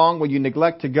 how long will you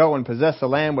neglect to go and possess the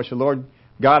land which the Lord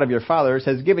God of your fathers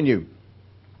has given you?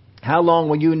 How long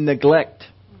will you neglect?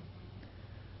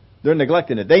 They're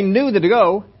neglecting it. They knew to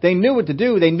go. They knew what to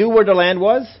do. They knew where the land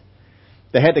was.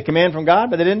 They had the command from God,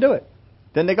 but they didn't do it.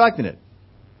 They're neglecting it.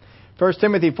 1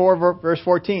 Timothy 4, verse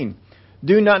 14.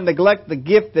 Do not neglect the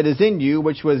gift that is in you,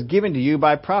 which was given to you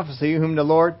by prophecy, whom the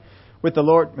Lord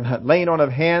laying on of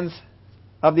hands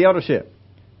of the eldership.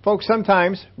 Folks,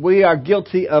 sometimes we are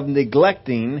guilty of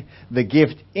neglecting the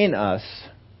gift in us,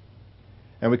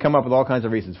 and we come up with all kinds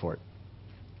of reasons for it.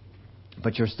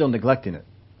 But you're still neglecting it.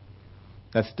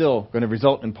 That's still going to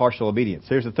result in partial obedience.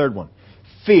 Here's the third one.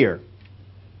 Fear.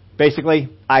 Basically,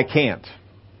 I can't.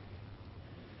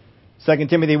 2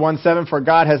 Timothy 1:7, for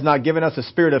God has not given us a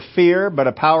spirit of fear, but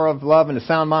a power of love and a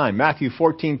sound mind. Matthew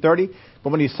 14:30,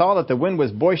 but when he saw that the wind was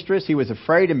boisterous, he was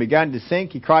afraid and began to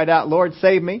sink. He cried out, Lord,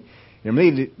 save me. And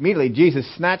immediately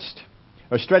Jesus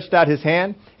stretched out his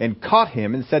hand and caught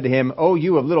him and said to him, O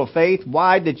you of little faith,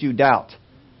 why did you doubt?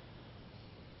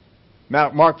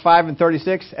 Mark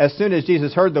 5:36, as soon as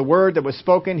Jesus heard the word that was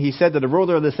spoken, he said to the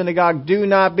ruler of the synagogue, do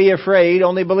not be afraid,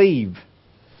 only believe.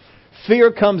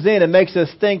 Fear comes in and makes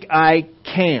us think, I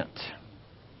can't.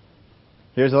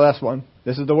 Here's the last one.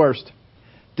 This is the worst.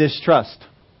 Distrust.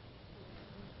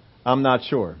 I'm not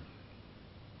sure.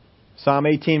 Psalm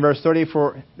 18, verse 30,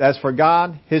 as for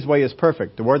God, His way is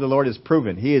perfect. The word of the Lord is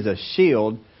proven. He is a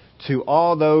shield to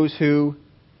all those who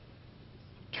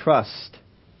trust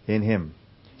in Him.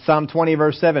 Psalm 20,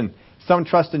 verse 7, some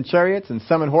trust in chariots and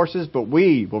some in horses, but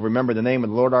we will remember the name of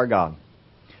the Lord our God.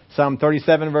 Psalm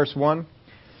 37, verse 1,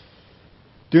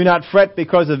 do not fret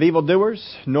because of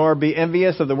evildoers, nor be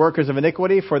envious of the workers of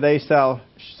iniquity, for they shall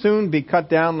soon be cut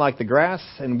down like the grass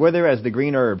and wither as the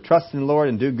green herb. Trust in the Lord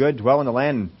and do good, dwell in the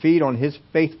land and feed on His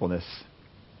faithfulness.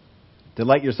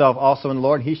 Delight yourself also in the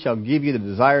Lord. He shall give you the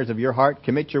desires of your heart.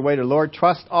 Commit your way to the Lord.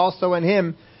 Trust also in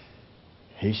Him.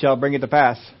 He shall bring it to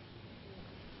pass.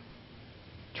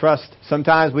 Trust.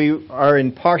 Sometimes we are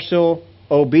in partial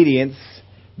obedience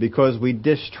because we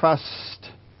distrust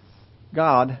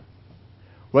God.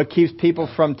 What keeps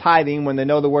people from tithing when they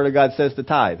know the Word of God says to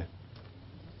tithe?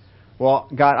 Well,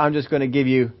 God, I'm just going to give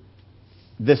you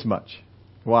this much.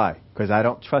 Why? Because I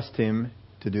don't trust Him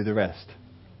to do the rest.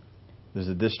 There's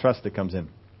a distrust that comes in.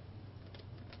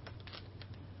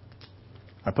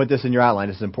 I put this in your outline.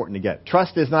 This is important to get.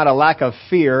 Trust is not a lack of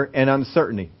fear and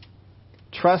uncertainty.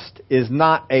 Trust is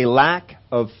not a lack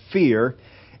of fear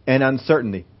and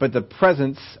uncertainty, but the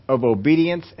presence of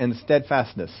obedience and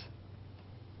steadfastness.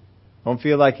 Don't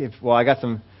feel like, I got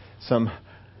some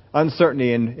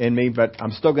uncertainty in me, but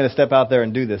I'm still going to step out there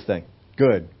and do this thing.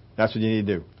 Good. That's what you need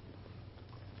to do.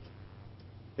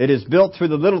 It is built through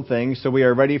the little things, so we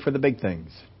are ready for the big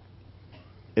things.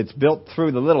 It's built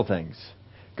through the little things.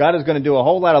 God is going to do a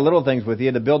whole lot of little things with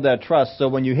you to build that trust, so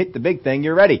when you hit the big thing,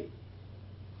 you're ready.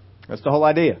 That's the whole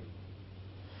idea.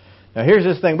 Now here's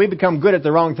this thing. We become good at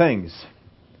the wrong things.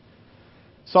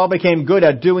 Saul became good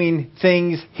at doing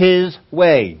things his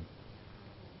way.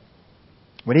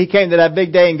 When he came to that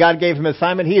big day and God gave him an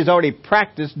assignment, he has already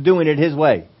practiced doing it his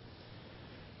way.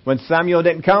 When Samuel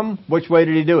didn't come, which way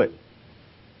did he do it?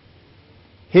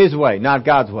 His way, not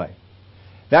God's way.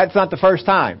 That's not the first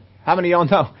time. How many of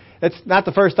y'all know? It's not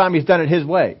the first time he's done it his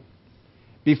way.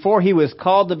 Before he was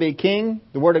called to be king,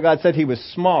 the Word of God said he was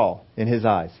small in his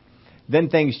eyes. Then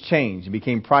things changed. He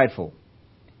became prideful.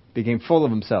 Became full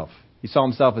of himself. He saw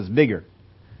himself as bigger.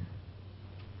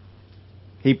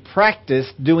 He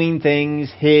practiced doing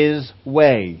things his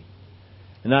way,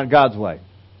 and not God's way.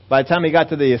 By the time he got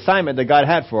to the assignment that God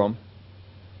had for him,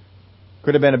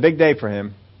 could have been a big day for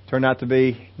him, turned out to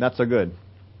be not so good.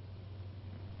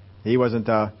 He wasn't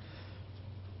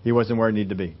where he needed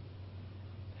to be.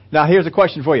 Now here's a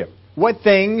question for you. What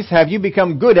things have you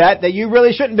become good at that you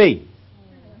really shouldn't be?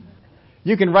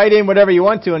 You can write in whatever you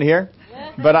want to in here,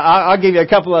 but I'll give you a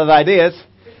couple of ideas.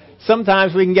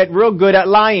 Sometimes we can get real good at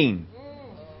lying.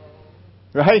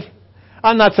 Right?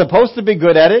 I'm not supposed to be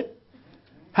good at it.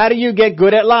 How do you get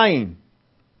good at lying?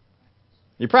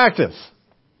 You practice.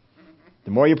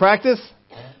 The more you practice,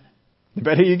 the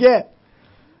better you get.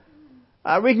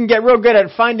 We can get real good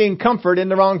at finding comfort in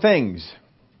the wrong things.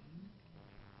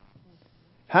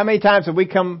 How many times have we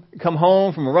come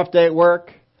home from a rough day at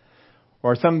work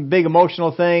or some big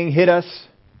emotional thing hit us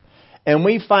and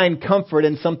we find comfort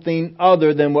in something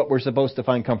other than what we're supposed to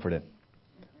find comfort in?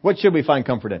 What should we find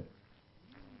comfort in?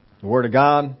 The Word of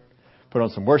God, put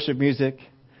on some worship music,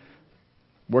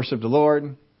 worship the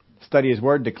Lord, study His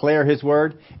Word, declare His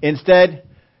Word. Instead,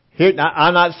 here,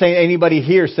 I'm not saying anybody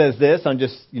here says this. I'm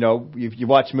just, if you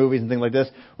watch movies and things like this,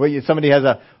 where somebody has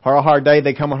a hard day,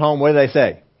 they come home, what do they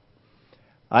say?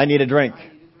 I need a drink.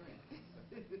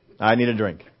 I need a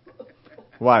drink.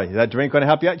 Why? Is that drink going to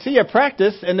help you out? See, you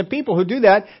practice, and the people who do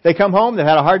that, they come home, they've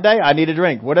had a hard day, I need a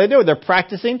drink. What do? They're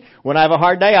practicing. When I have a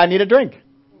hard day, I need a drink.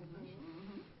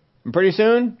 And pretty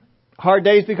soon, hard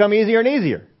days become easier and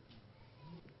easier.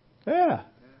 Yeah.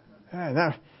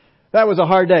 That was a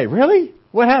hard day. Really?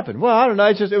 What happened? Well, I don't know.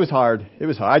 It was hard. It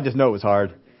was hard. I just know it was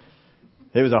hard.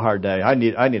 It was a hard day. I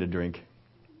need a drink.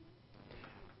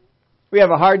 We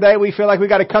have a hard day. We feel like we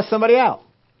got to cuss somebody out.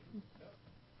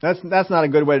 That's not a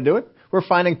good way to do it. We're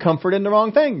finding comfort in the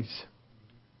wrong things.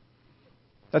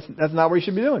 That's not what we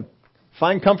should be doing.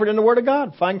 Find comfort in the Word of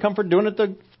God. Find comfort doing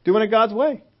it God's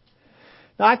way.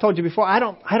 Now, I told you before, I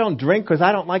don't drink because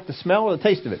I don't like the smell or the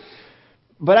taste of it.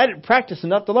 But I didn't practice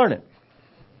enough to learn it.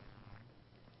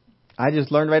 I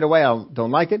just learned right away I don't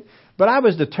like it. But I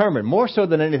was determined, more so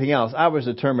than anything else, I was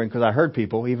determined because I heard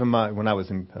people, even when I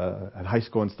was in high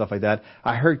school and stuff like that,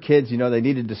 I heard kids, they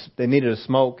needed to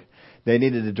smoke, they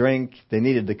needed to drink, they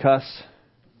needed to cuss.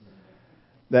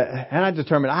 And I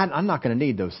determined I'm not going to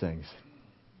need those things.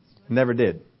 Never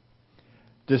did.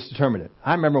 Just determined it.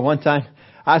 I remember one time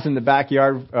I was in the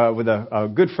backyard with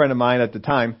a good friend of mine at the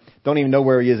time. Don't even know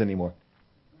where he is anymore.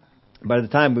 By the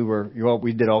time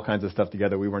we did all kinds of stuff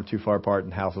together. We weren't too far apart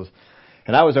in houses.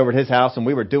 And I was over at his house and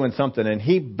we were doing something and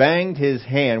he banged his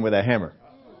hand with a hammer.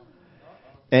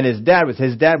 And his dad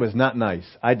was not nice.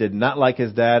 I did not like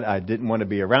his dad. I didn't want to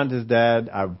be around his dad.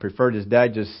 I preferred his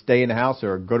dad just stay in the house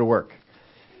or go to work.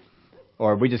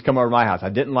 Or we just come over to my house. I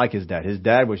didn't like his dad. His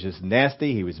dad was just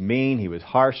nasty. He was mean. He was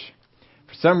harsh.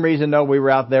 For some reason, though, we were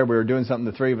out there. We were doing something,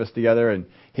 the three of us together, and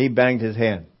he banged his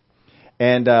hand.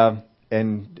 And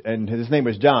his name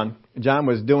was John. John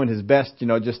was doing his best,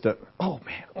 just to,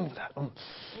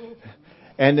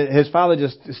 And his father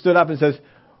just stood up and says,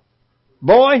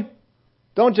 "Boy,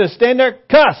 don't just stand there,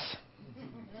 cuss."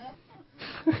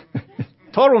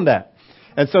 Told him that.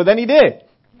 And so then he did.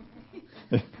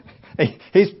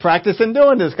 He's practicing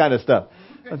doing this kind of stuff.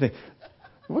 I think,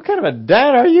 what kind of a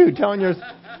dad are you telling your...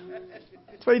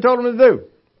 That's what he told him to do.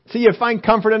 See, you find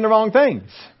comfort in the wrong things.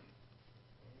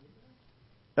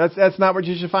 That's not what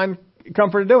you should find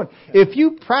comfort in doing. If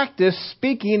you practice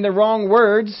speaking the wrong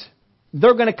words,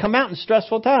 they're going to come out in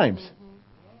stressful times.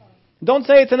 Don't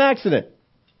say it's an accident.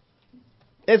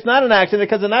 It's not an accident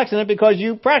because it's an accident because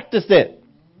you practiced it.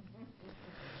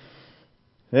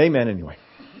 Amen anyway.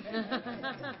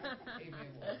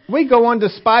 We go on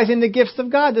despising the gifts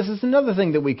of God. This is another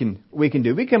thing that we can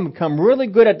do. We can become really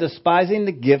good at despising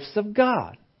the gifts of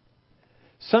God.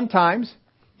 Sometimes,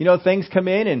 things come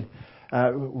in and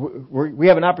we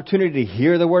have an opportunity to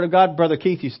hear the Word of God. Brother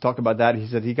Keith used to talk about that. He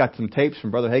said he got some tapes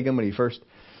from Brother Hagin when he first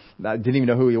didn't even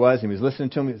know who he was. And he was listening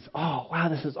to him. He said, "Oh, wow,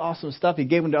 this is awesome stuff." He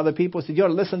gave them to other people. He said, "You ought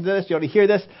to listen to this. You ought to hear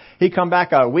this." He'd come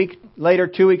back a week later,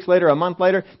 2 weeks later, a month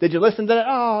later. "Did you listen to that?"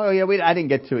 "Oh, yeah, I didn't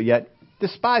get to it yet."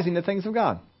 Despising the things of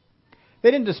God. They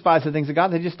didn't despise the things of God.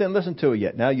 They just didn't listen to it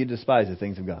yet. Now you despise the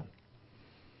things of God.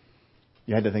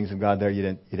 You had the things of God there.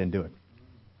 You didn't do it.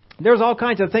 There's all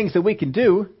kinds of things that we can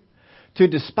do to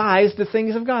despise the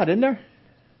things of God, isn't there?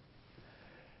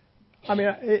 I mean,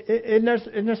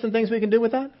 isn't there some things we can do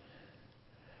with that?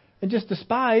 And just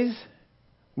despise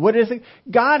what is it?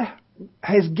 God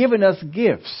has given us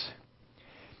gifts.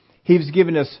 He's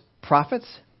given us prophets.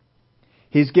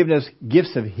 He's given us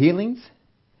gifts of healings.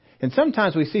 And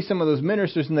sometimes we see some of those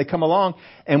ministers and they come along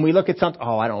and we look at something,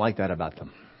 "Oh, I don't like that about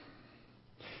them."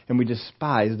 And we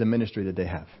despise the ministry that they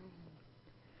have.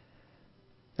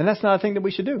 And that's not a thing that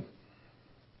we should do.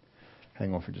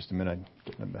 Hang on for just a minute. I'm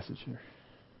getting a message here.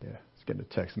 Yeah, let's get a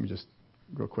text. Let me just,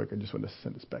 real quick, I just want to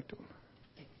send this back to him.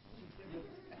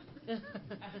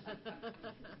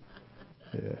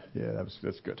 Yeah,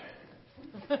 that's good.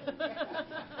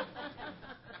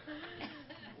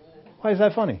 Why is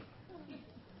that funny?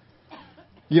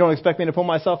 You don't expect me to pull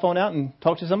my cell phone out and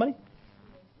talk to somebody?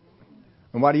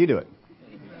 And why do you do it?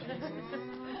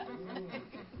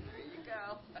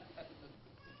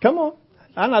 Come on.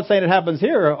 I'm not saying it happens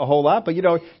here a whole lot, but you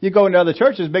go into other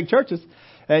churches, big churches,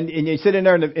 and you sit in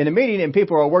there in a meeting and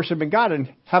people are worshiping God,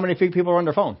 and how many people are on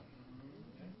their phone?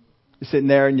 You're sitting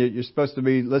there and you're supposed to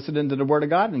be listening to the Word of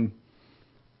God and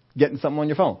getting something on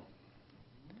your phone.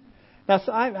 Now,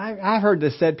 so I've heard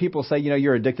this said. People say,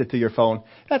 you're addicted to your phone.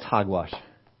 That's hogwash.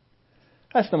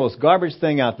 That's the most garbage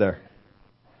thing out there.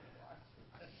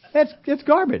 It's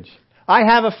garbage. I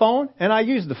have a phone and I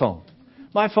use the phone.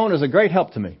 My phone is a great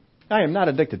help to me. I am not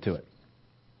addicted to it.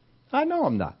 I know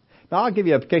I'm not. Now, I'll give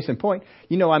you a case in point.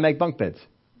 I make bunk beds.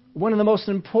 One of the most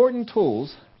important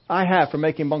tools I have for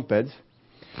making bunk beds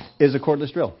is a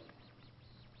cordless drill.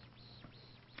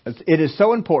 It is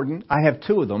so important. I have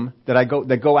 2 of them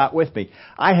that go out with me.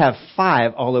 I have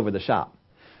 5 all over the shop,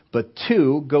 but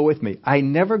 2 go with me. I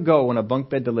never go on a bunk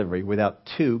bed delivery without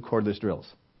 2 cordless drills.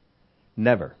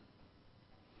 Never.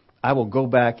 I will go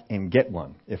back and get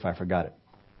one if I forgot it.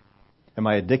 Am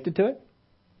I addicted to it?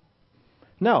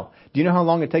 No. Do you know how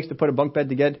long it takes to put a bunk bed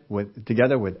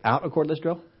together without a cordless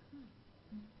drill?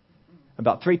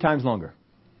 About 3 times longer.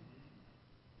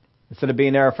 Instead of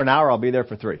being there for an hour, I'll be there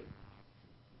for 3.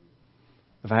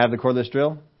 If I have the cordless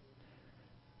drill,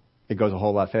 it goes a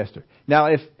whole lot faster. Now,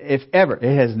 if ever,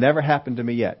 it has never happened to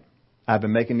me yet. I've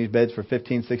been making these beds for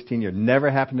 15, 16 years. Never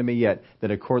happened to me yet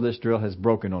that a cordless drill has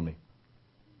broken on me.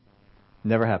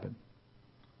 Never happened.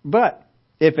 But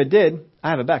if it did,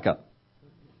 I have a backup.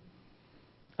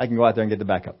 I can go out there and get the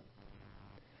backup.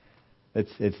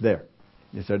 It's there.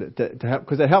 It's there to help,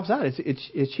 because it helps out.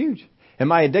 It's huge.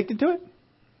 Am I addicted to it?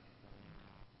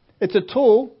 It's a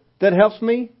tool that helps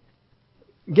me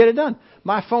get it done.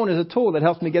 My phone is a tool that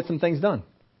helps me get some things done.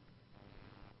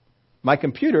 My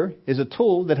computer is a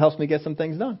tool that helps me get some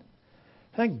things done.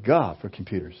 Thank God for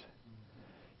computers.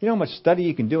 You know how much study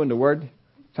you can do in the Word?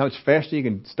 How much faster you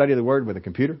can study the Word with a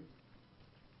computer?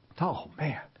 Oh,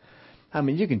 man. I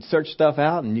mean, you can search stuff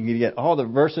out and you can get all the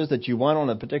verses that you want on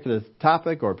a particular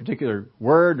topic or a particular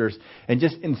word, and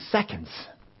just in seconds,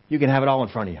 you can have it all in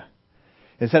front of you.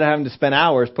 Instead of having to spend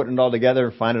hours putting it all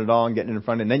together, finding it all and getting it in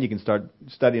front of you, and then you can start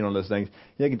studying on those things.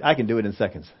 I can do it in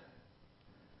seconds.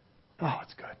 Oh,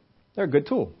 it's good. They're a good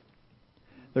tool.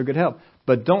 They're a good help.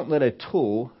 But don't let a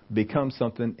tool become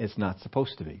something it's not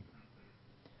supposed to be.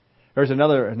 There's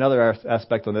another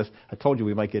aspect on this. I told you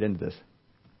we might get into this.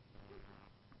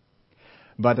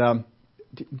 But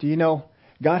do you know,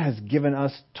 God has given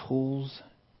us tools,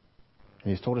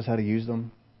 and He's told us how to use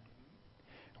them,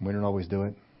 and we don't always do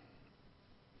it.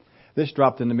 This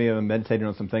dropped into me. I was meditating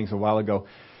on some things a while ago.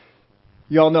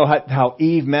 You all know how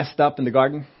Eve messed up in the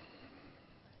garden?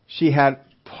 She had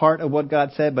part of what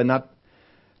God said, but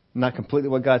not completely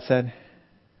what God said.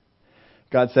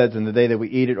 God says, in the day that we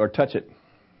eat it or touch it,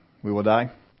 we will die.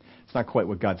 It's not quite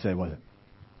what God said, was it?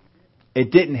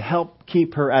 It didn't help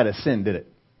keep her out of sin, did it?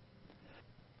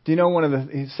 Do you know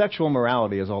sexual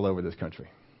morality is all over this country?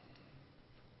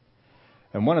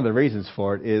 And one of the reasons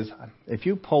for it is, if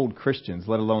you polled Christians,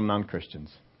 let alone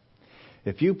non-Christians,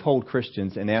 if you polled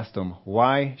Christians and asked them,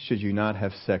 why should you not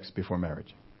have sex before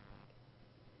marriage?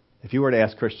 If you were to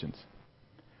ask Christians,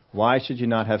 why should you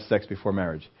not have sex before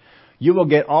marriage? You will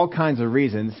get all kinds of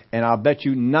reasons, and I'll bet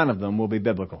you none of them will be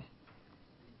biblical.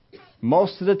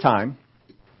 Most of the time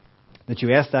that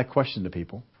you ask that question to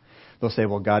people, they'll say,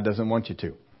 well, God doesn't want you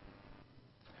to.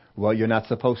 Well, you're not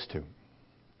supposed to.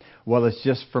 Well, it's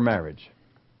just for marriage.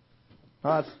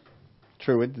 Well, that's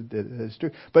true. It's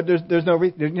true. But there's no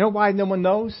reason. You know why no one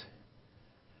knows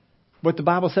what the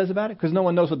Bible says about it? Because no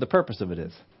one knows what the purpose of it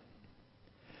is.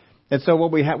 And so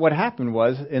what happened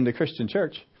was, in the Christian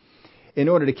church, in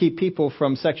order to keep people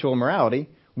from sexual immorality,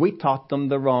 we taught them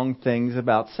the wrong things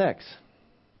about sex.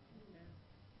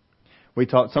 We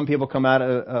taught some people come out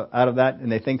of that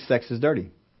and they think sex is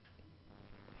dirty.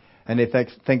 And they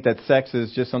think that sex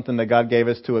is just something that God gave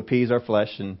us to appease our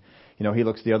flesh, and He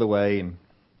looks the other way,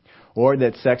 or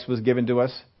that sex was given to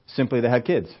us simply to have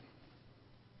kids.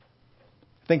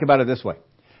 Think about it this way: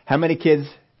 how many kids,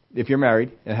 if you're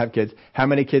married and have kids, how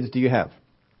many kids do you have?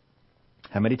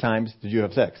 How many times did you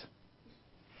have sex?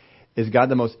 Is God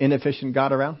the most inefficient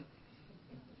God around?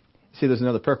 See, there's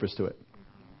another purpose to it.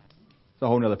 It's a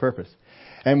whole other purpose.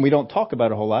 And we don't talk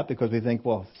about it a whole lot because we think,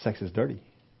 well, sex is dirty.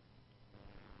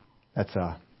 It's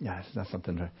not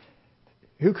something.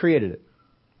 Who created it?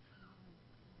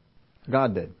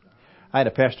 God did. I had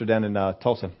a pastor down in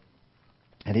Tulsa,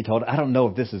 and he told, I don't know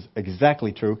if this is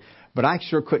exactly true, but I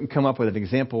sure couldn't come up with an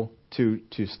example to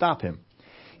stop him.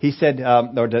 He said,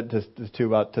 or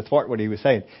to thwart what he was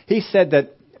saying. He said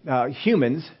that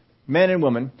humans, men and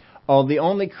women, are the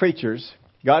only creatures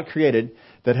God created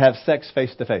that have sex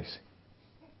face to face.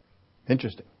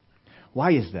 Interesting.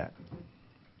 Why is that?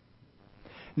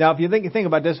 Now, if you think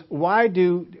about this, why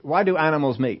do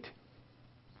animals mate?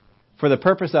 For the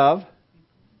purpose of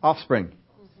offspring.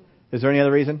 Is there any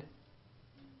other reason?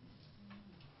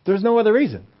 There's no other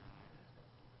reason.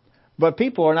 But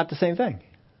people are not the same thing.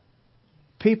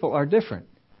 People are different.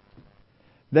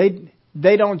 They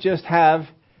don't just have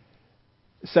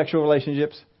sexual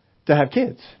relationships to have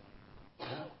kids.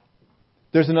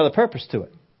 There's another purpose to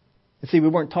it. And see, we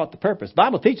weren't taught the purpose. The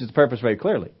Bible teaches the purpose very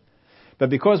clearly. But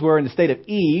because we're in the state of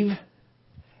Eve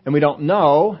and we don't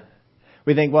know,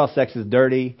 we think, well, sex is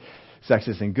dirty. Sex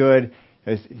isn't good.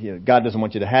 God doesn't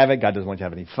want you to have it. God doesn't want you to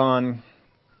have any fun.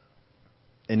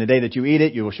 In the day that you eat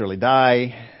it, you will surely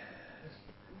die.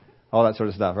 All that sort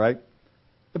of stuff, right?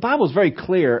 The Bible is very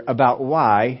clear about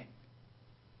why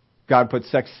God put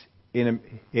sex in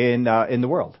the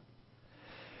world.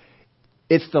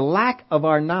 It's the lack of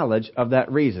our knowledge of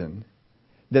that reason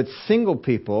that single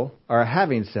people are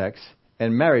having sex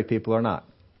and married people are not.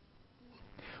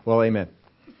 Well, amen.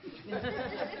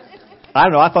 I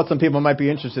don't know. I thought some people might be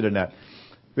interested in that.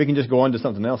 We can just go on to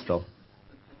something else, though.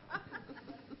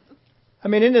 I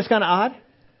mean, isn't this kind of odd?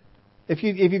 If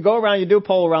you go around, you do a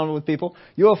poll around with people,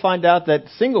 you will find out that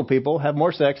single people have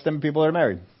more sex than people that are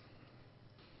married.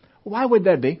 Why would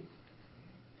that be?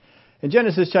 In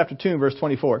Genesis chapter 2, verse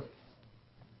 24,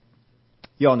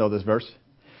 you all know this verse.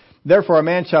 Therefore a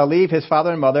man shall leave his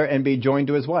father and mother and be joined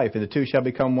to his wife, and the two shall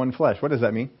become one flesh. What does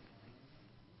that mean?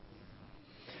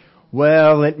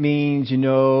 Well, it means,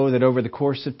 that over the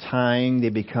course of time they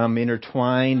become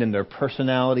intertwined and their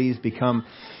personalities become...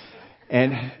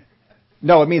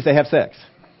 No, it means they have sex.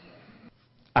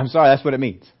 I'm sorry, that's what it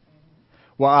means.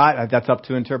 Well, that's up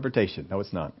to interpretation. No,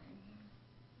 it's not.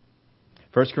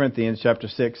 1 Corinthians chapter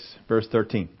 6, verse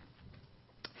 13.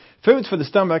 Food's for the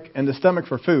stomach, and the stomach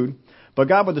for food, but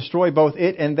God will destroy both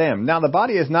it and them. Now the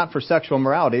body is not for sexual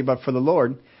morality, but for the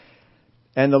Lord,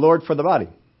 and the Lord for the body.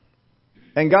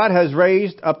 And God has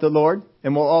raised up the Lord,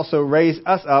 and will also raise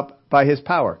us up by His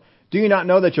power. Do you not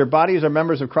know that your bodies are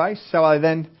members of Christ? Shall I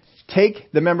then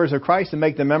take the members of Christ and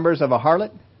make them members of a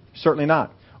harlot? Certainly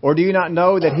not. Or do you not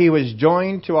know that he who is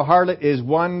joined to a harlot is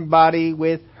one body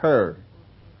with her?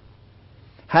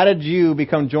 How did you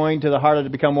become joined to the harlot to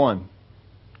become one?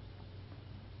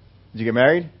 Did you get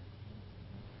married?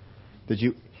 Did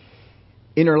you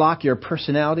interlock your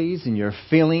personalities and your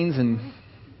feelings? And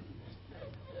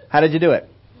how did you do it?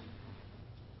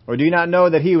 Or do you not know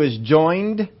that he who is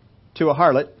joined to a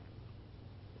harlot?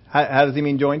 How does he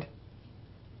mean joined?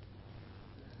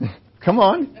 Come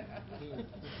on.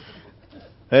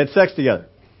 They had sex together.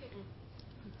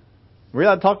 We're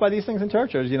allowed to talk about these things in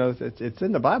church, or it's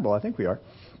in the Bible. I think we are.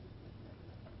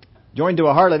 Joined to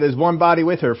a harlot is one body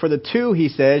with her. For the two, he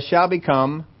says, shall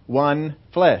become one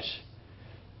flesh.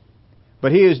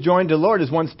 But he who is joined to the Lord is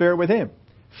one spirit with him.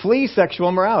 Flee sexual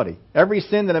immorality. Every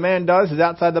sin that a man does is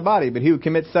outside the body, but he who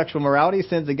commits sexual immorality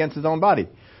sins against his own body.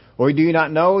 Or do you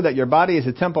not know that your body is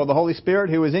a temple of the Holy Spirit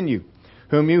who is in you,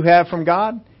 whom you have from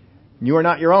God? You are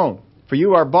not your own, for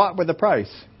you are bought with a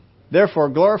price. Therefore,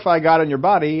 glorify God in your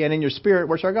body and in your spirit,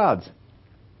 which are God's.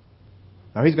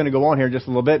 Now, he's going to go on here just a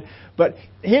little bit. But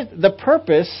here, the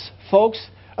purpose, folks,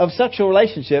 of sexual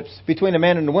relationships between a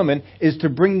man and a woman is to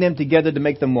bring them together to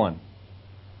make them one.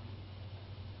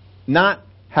 Not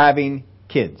having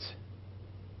kids.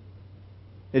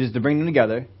 It is to bring them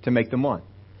together to make them one.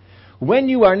 When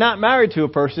you are not married to a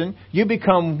person, you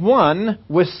become one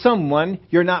with someone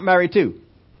you're not married to.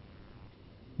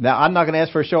 Now, I'm not going to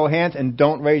ask for a show of hands, and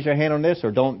don't raise your hand on this,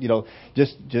 or don't,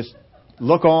 just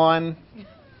look on.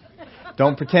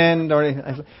 Don't pretend. Or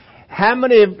anything. How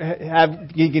many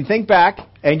you can think back,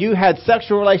 and you had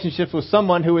sexual relationships with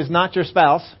someone who is not your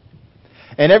spouse,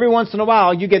 and every once in a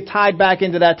while you get tied back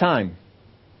into that time?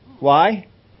 Why?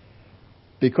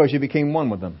 Because you became one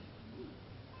with them.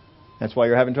 That's why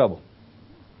you're having trouble.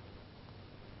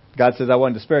 God says, I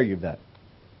wanted to spare you of that.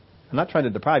 I'm not trying to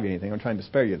deprive you of anything. I'm trying to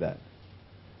spare you of that.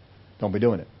 Don't be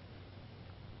doing it.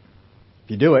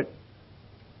 If you do it,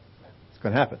 it's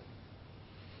going to happen.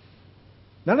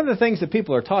 None of the things that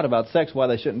people are taught about sex, why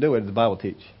they shouldn't do it, does the Bible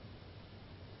teach.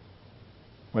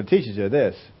 What it teaches you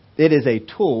this. It is a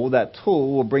tool. That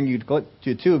tool will bring you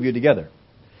to two of you together.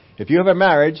 If you have a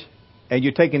marriage and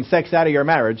you're taking sex out of your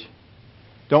marriage,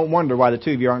 don't wonder why the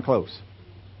two of you aren't close.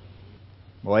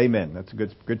 Well, amen. That's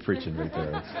good preaching right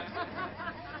there.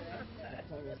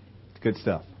 It's good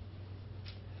stuff.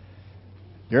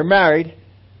 You're married.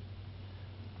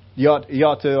 You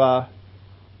ought to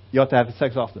have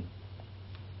sex often.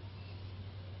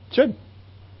 Should.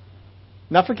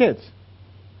 Not for kids.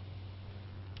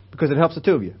 Because it helps the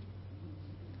two of you.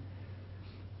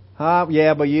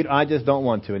 Yeah, but I just don't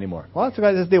want to anymore. Well, that's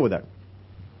okay. Let's deal with that.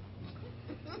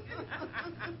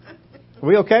 Are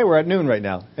we okay? We're at noon right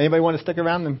now. Anybody want to stick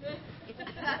around?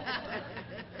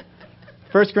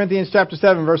 1 Corinthians chapter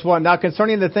 7, verse 1. Now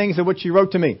concerning the things of which he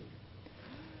wrote to me.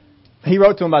 He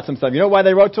wrote to him about some stuff. You know why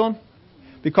they wrote to him?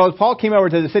 Because Paul came over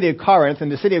to the city of Corinth,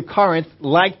 and the city of Corinth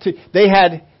they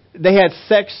had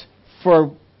sex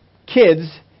for kids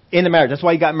in the marriage. That's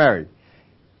why he got married.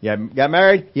 You got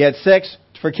married, you had sex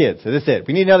for kids. So that's it. If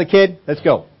you need another kid, let's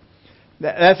go.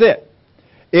 That's it.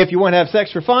 If you want to have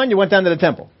sex for fun, you went down to the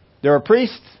temple. There were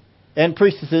priests and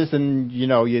priestesses, and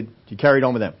you carried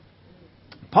on with them.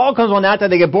 Paul comes on after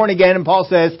they get born again, and Paul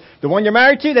says, the one you're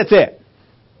married to, that's it.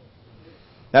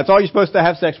 That's all you're supposed to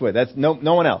have sex with. That's no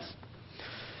one else.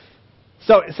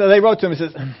 So they wrote to him and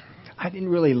says, I didn't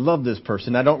really love this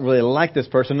person. I don't really like this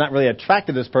person. I'm not really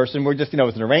attracted to this person. We're just,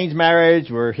 it's an arranged marriage.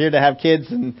 We're here to have kids.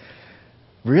 And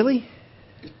really?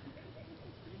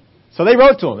 So they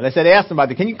wrote to him. And they asked him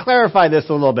about it. Can you clarify this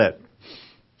a little bit?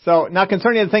 So now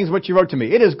concerning the things which you wrote to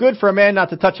me. It is good for a man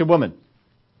not to touch a woman.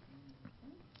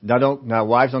 Now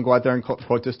wives, don't go out there and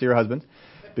quote this to your husband,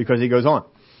 because he goes on.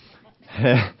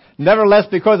 Nevertheless,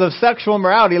 because of sexual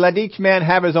morality, let each man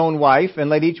have his own wife, and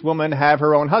let each woman have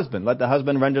her own husband. Let the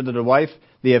husband render to the wife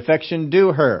the affection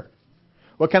due her.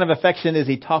 What kind of affection is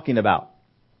he talking about?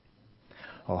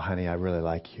 Oh, honey, I really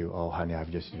like you. Oh, honey,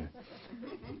 I've just...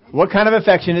 What kind of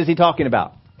affection is he talking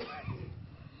about?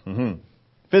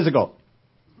 Physical.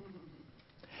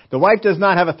 The wife does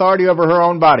not have authority over her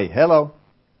own body. Hello.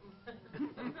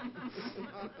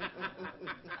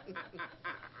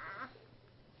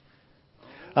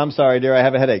 I'm sorry, dear, I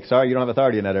have a headache. Sorry, you don't have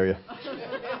authority in that area.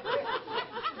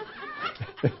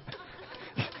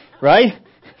 Right?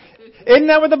 Isn't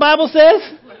that what the Bible says?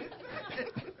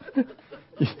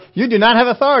 You do not have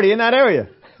authority in that area.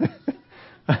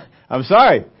 I'm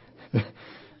sorry.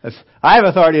 I have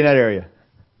authority in that area.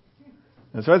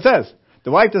 That's what it says.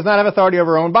 The wife does not have authority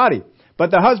over her own body, but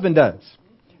the husband does.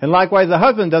 And likewise, the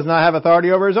husband does not have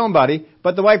authority over his own body,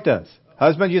 but the wife does.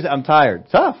 Husband, you say, I'm tired.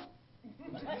 Tough.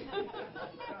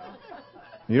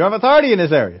 You don't have authority in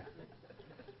this area.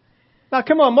 Now,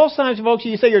 come on. Most times, folks,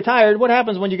 you say you're tired. What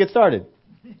happens when you get started?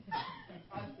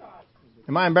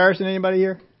 Am I embarrassing anybody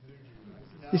here?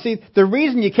 You see, the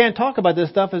reason you can't talk about this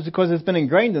stuff is because it's been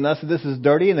ingrained in us that this is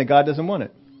dirty and that God doesn't want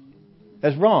it.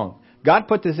 That's wrong. God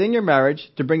put this in your marriage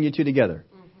to bring you two together.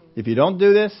 If you don't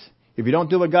do this, if you don't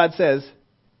do what God says,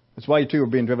 that's why you two are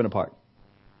being driven apart.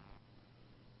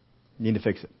 You need to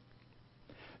fix it.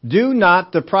 Do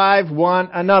not deprive one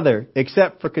another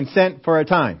except for consent for a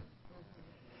time.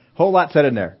 Whole lot said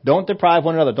in there. Don't deprive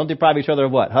one another. Don't deprive each other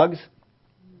of what? Hugs?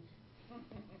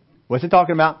 What's it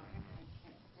talking about?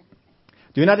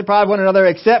 Do not deprive one another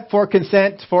except for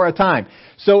consent for a time.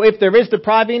 So if there is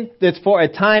depriving, it's for a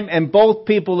time and both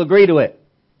people agree to it.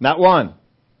 Not one.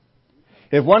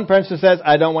 If one person says,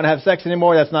 I don't want to have sex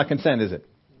anymore, that's not consent, is it?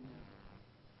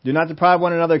 Do not deprive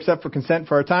one another except for consent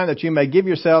for a time that you may give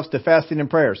yourselves to fasting and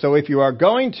prayer. So if you are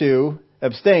going to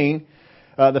abstain,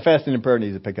 the fasting and prayer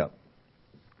needs to pick up.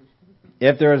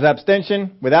 If there is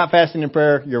abstention without fasting and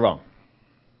prayer, you're wrong.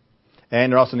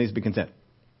 And there also needs to be consent.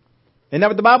 Isn't that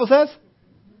what the Bible says?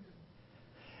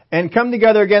 And come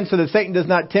together again so that Satan does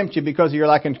not tempt you because of your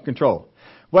lack of control.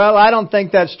 Well, I don't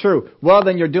think that's true. Well,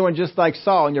 then you're doing just like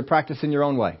Saul and you're practicing your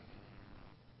own way.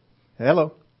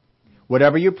 Hello.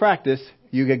 Whatever you practice,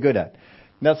 you get good at.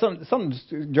 Now, something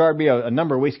jarred me a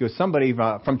number of weeks ago. Somebody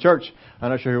from church,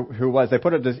 I'm not sure who it was, they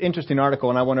put up this interesting article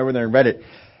and I went over there and read it.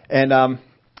 And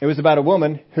it was about a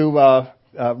woman who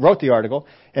wrote the article,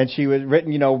 and she was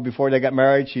written, before they got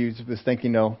married, she was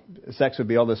thinking, sex would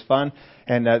be all this fun,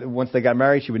 and once they got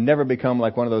married, she would never become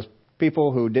like one of those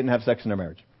people who didn't have sex in their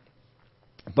marriage.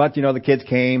 But, the kids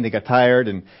came, they got tired,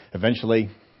 and eventually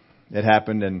it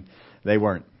happened, and they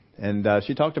weren't. And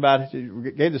she talked about, she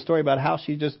gave the story about how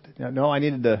she just, I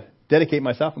needed to dedicate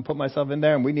myself and put myself in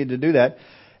there, and we needed to do that,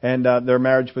 and their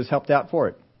marriage was helped out for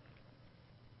it.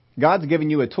 God's giving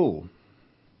you a tool.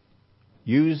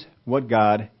 Use what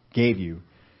God gave you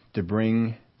to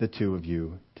bring the two of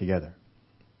you together.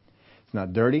 It's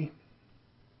not dirty.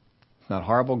 It's not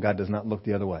horrible. God does not look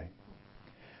the other way.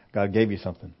 God gave you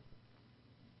something.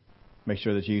 Make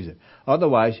sure that you use it.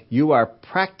 Otherwise, you are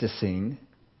practicing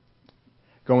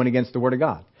going against the Word of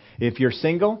God. If you're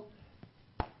single,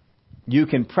 you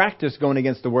can practice going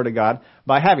against the Word of God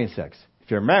by having sex. If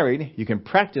you're married, you can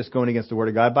practice going against the Word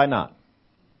of God by not.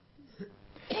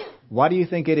 Why do you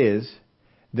think it is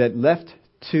that left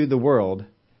to the world,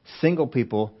 single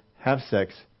people have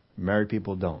sex, married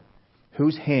people don't?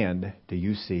 Whose hand do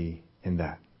you see in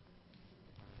that?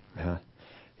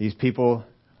 These people,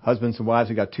 husbands and wives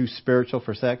who got too spiritual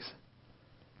for sex,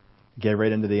 get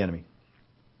right into the enemy.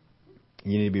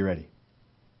 You need to be ready.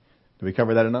 Did we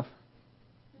cover that enough?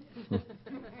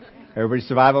 Everybody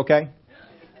survive okay?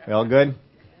 We all good?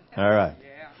 All right.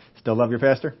 Still love your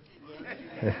pastor?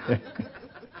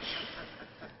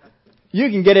 You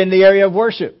can get in the area of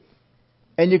worship.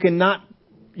 And you can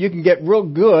get real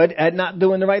good at not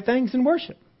doing the right things in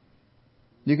worship.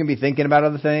 You can be thinking about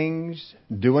other things,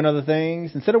 doing other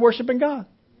things, instead of worshiping God.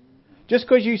 Just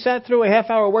because you sat through a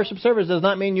half-hour worship service does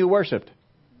not mean you worshiped.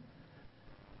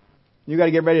 You got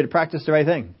to get ready to practice the right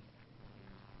thing.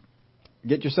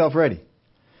 Get yourself ready.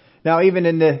 Now, even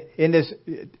in this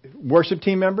worship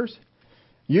team members,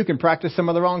 you can practice some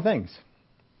of the wrong things.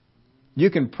 You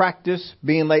can practice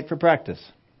being late for practice,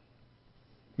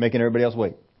 making everybody else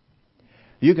wait.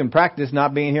 You can practice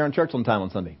not being here in church on time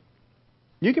on Sunday.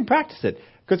 You can practice it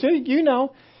because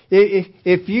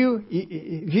if you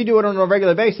do it on a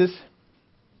regular basis,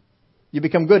 you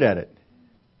become good at it.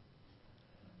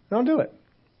 Don't do it.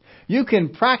 You can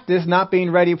practice not being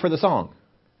ready for the song.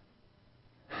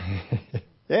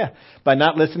 Yeah, by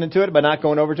not listening to it, by not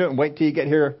going over to it, and wait till you get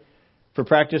here for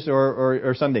practice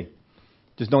or Sunday.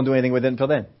 Just don't do anything with it until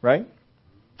then, right?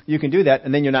 You can do that,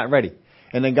 and then you're not ready.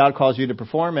 And then God calls you to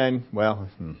perform, and,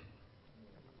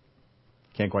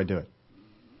 can't quite do it.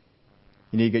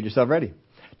 You need to get yourself ready.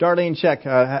 Darlene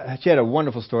Sheck, she had a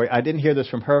wonderful story. I didn't hear this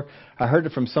from her. I heard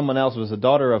it from someone else. It was the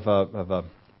daughter of a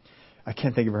I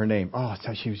can't think of her name. Oh,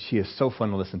 she is so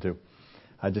fun to listen to.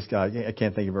 I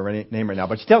can't think of her name right now.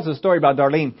 But she tells us a story about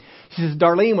Darlene. She says,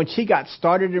 Darlene, when she got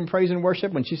started in praise and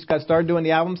worship, when she got started doing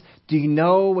the albums, do you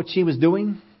know what she was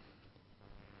doing?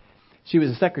 She was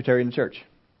a secretary in the church.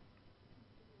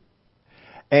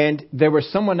 And there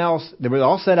was someone else, they were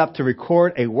all set up to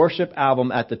record a worship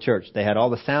album at the church. They had all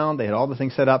the sound, they had all the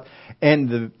things set up,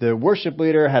 and the worship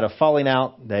leader had a falling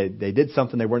out. They did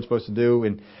something they weren't supposed to do,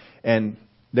 and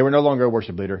they were no longer a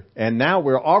worship leader. And now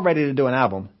we're all ready to do an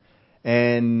album,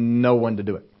 and no one to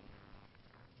do it.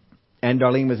 And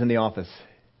Darlene was in the office,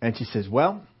 and she says,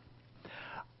 well,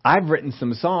 I've written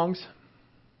some songs.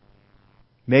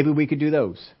 Maybe we could do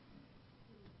those.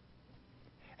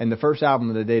 And the first album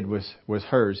that they did was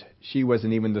hers. She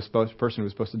wasn't even the person who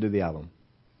was supposed to do the album.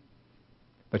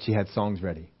 But she had songs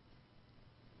ready.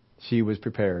 She was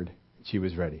prepared. She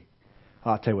was ready.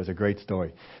 I'll tell you, it was a great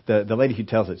story. The lady who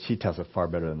tells it, she tells it far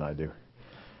better than I do.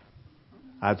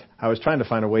 I was trying to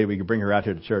find a way we could bring her out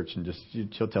here to church and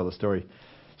she'll tell the story.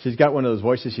 She's got one of those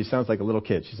voices. She sounds like a little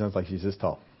kid. She sounds like she's this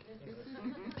tall.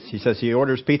 She says she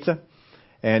orders pizza.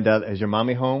 And is your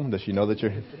mommy home? Does she know that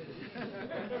you're...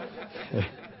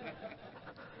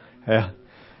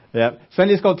 Yeah.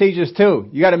 Sunday school teachers too.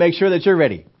 You got to make sure that you're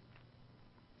ready.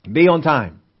 Be on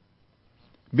time.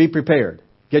 Be prepared.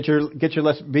 Get your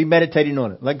lesson. Be meditating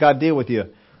on it. Let God deal with you.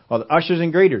 All the ushers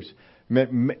and greeters.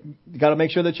 You got to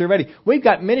make sure that you're ready. We've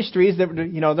got ministries that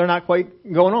they're not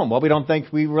quite going on. Well, we don't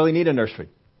think we really need a nursery.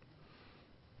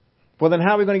 Well, then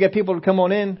how are we going to get people to come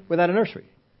on in without a nursery?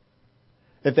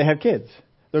 If they have kids,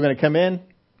 they're going to come in.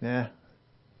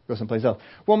 Go someplace else.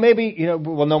 Well, maybe, no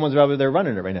one's over there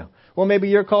running it right now. Well, maybe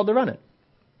you're called to run it.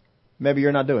 Maybe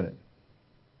you're not doing it.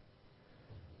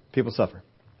 People suffer.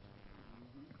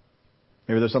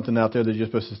 Maybe there's something out there that you're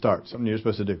supposed to start, something you're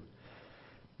supposed to do.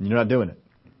 And you're not doing it.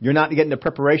 You're not getting the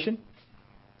preparation,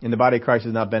 and the body of Christ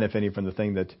is not benefiting from the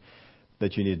thing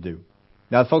that you need to do.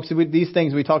 Now, folks, these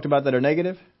things we talked about that are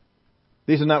negative,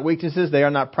 these are not weaknesses. They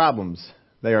are not problems.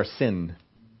 They are sin.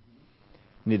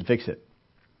 You need to fix it.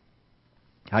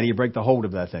 How do you break the hold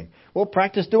of that thing? Well,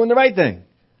 practice doing the right thing.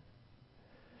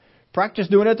 Practice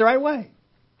doing it the right way.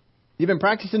 You've been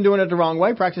practicing doing it the wrong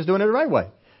way. Practice doing it the right way.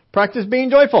 Practice being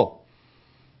joyful.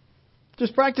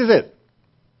 Just practice it.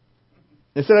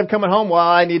 Instead of coming home, well,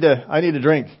 I need a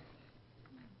drink.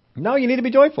 No, you need to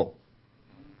be joyful.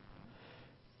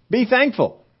 Be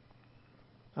thankful.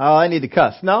 Oh, I need to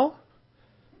cuss. No.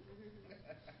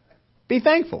 Be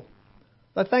thankful.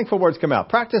 Let thankful words come out.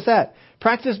 Practice that.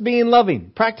 Practice being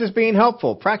loving. Practice being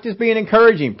helpful. Practice being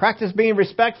encouraging. Practice being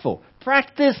respectful.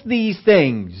 Practice these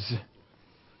things.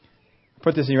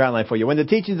 Put this in your outline for you. When the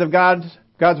teachings of God's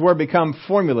Word become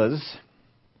formulas,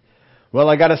 well,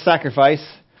 I got to sacrifice.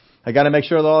 I got to make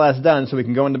sure that all that's done so we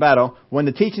can go into battle. When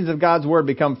the teachings of God's Word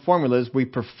become formulas, we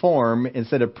perform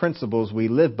instead of principles we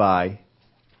live by.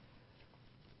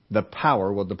 The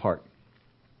power will depart.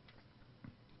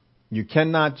 You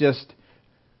cannot just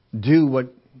do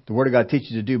what the Word of God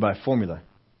teaches you to do by formula.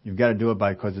 You've got to do it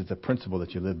because it's a principle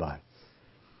that you live by.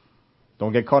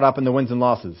 Don't get caught up in the wins and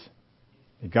losses.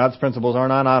 If God's principles are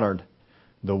not honored,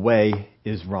 the way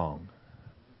is wrong.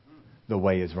 The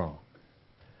way is wrong.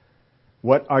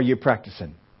 What are you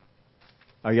practicing?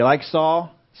 Are you like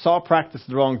Saul? Saul practiced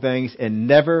the wrong things and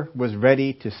never was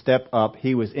ready to step up.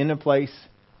 He was in a place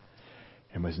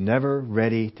and was never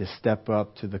ready to step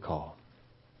up to the call.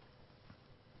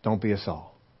 Don't be a Saul.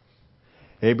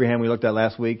 Abraham, we looked at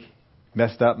last week,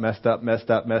 messed up,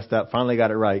 finally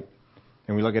got it right.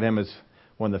 And we look at him as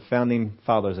one of the founding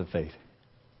fathers of faith.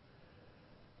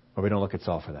 But we don't look at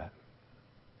Saul for that.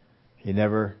 He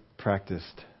never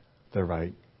practiced the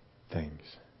right things.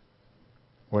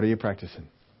 What are you practicing?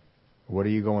 What are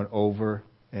you going over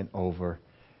and over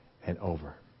and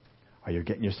over? Are you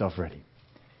getting yourself ready?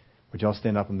 Would you all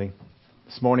stand up with me?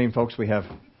 This morning, folks, we have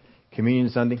Communion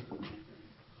Sunday.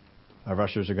 Our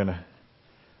ushers are going to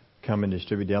come and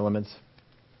distribute the elements.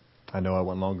 I know I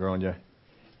went longer on you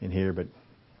in here, but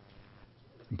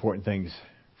important things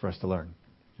for us to learn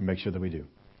and make sure that we do.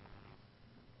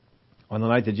 On the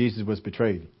night that Jesus was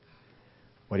betrayed,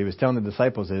 what he was telling the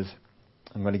disciples is,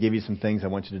 I'm going to give you some things I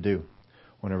want you to do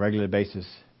on a regular basis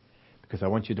because I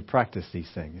want you to practice these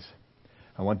things.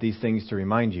 I want these things to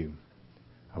remind you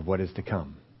of what is to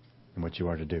come and what you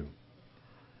are to do.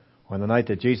 On the night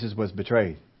that Jesus was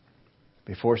betrayed,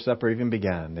 before supper even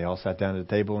began, they all sat down at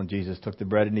the table and Jesus took the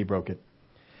bread and he broke it.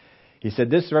 He said,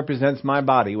 this represents my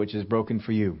body, which is broken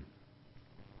for you.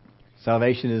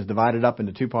 Salvation is divided up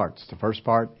into two parts. The first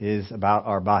part is about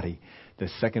our body. The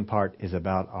second part is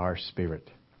about our spirit.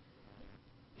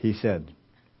 He said,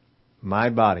 my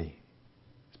body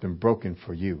has been broken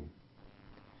for you.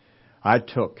 I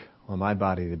took on my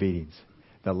body the beatings,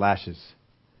 the lashes,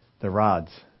 the rods,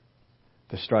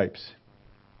 the stripes.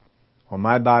 On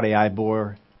my body I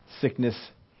bore sickness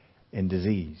and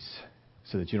disease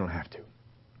so that you don't have to.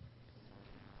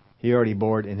 He already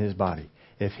bore it in his body.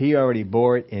 If He already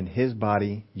bore it in His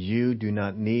body, you do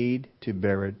not need to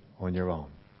bear it on your own.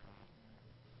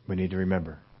 We need to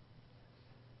remember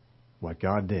what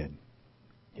God did,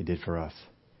 He did for us.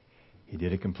 He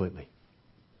did it completely.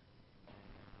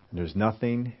 And there's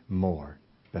nothing more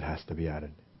that has to be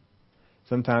added.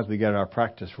 Sometimes we get our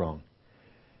practice wrong.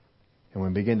 And we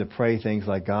begin to pray things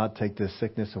like, God, take this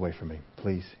sickness away from me,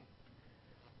 please.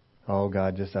 Oh,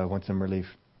 God, just I want some relief.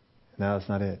 No, that's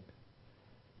not it.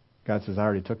 God says, I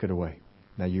already took it away.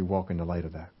 Now you walk in the light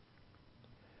of that.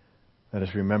 Let us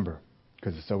remember,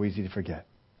 because it's so easy to forget.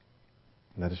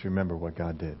 Let us remember what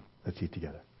God did. Let's eat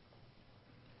together.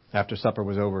 After supper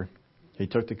was over, He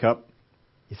took the cup.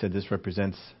 He said, this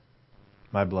represents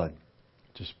my blood,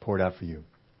 just poured out for you.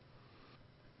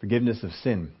 Forgiveness of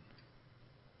sin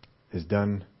is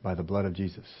done by the blood of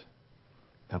Jesus.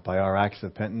 Not by our acts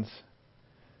of penance,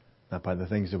 not by the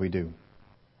things that we do,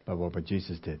 but what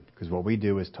Jesus did. Because what we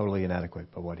do is totally inadequate,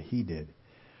 but what He did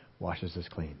washes us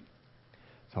clean.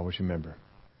 So always remember,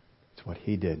 it's what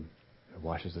He did that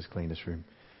washes us clean. This room.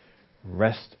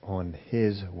 Rest on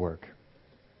His work.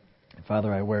 And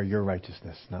Father, I wear your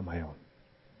righteousness, not my own.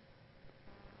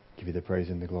 Give you the praise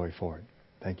and the glory for it.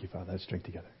 Thank you, Father. Let's drink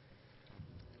together.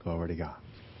 Glory to God.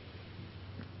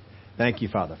 Thank you,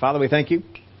 Father. Father, we thank you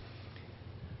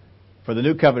for the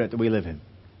new covenant that we live in.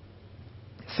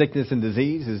 Sickness and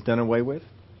disease is done away with.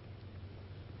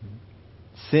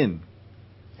 Sin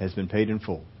has been paid in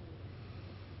full.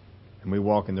 And we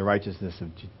walk in the righteousness of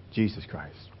Jesus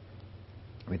Christ.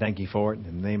 We thank you for it. In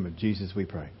the name of Jesus we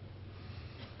pray.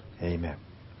 Amen.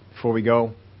 Before we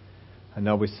go, I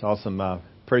know we saw some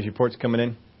praise reports coming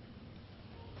in.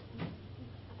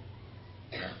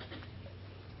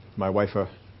 My wife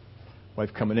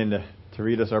coming in to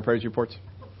read us our praise reports.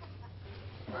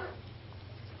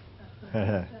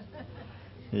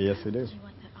 Yes, we do.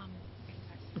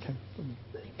 Okay.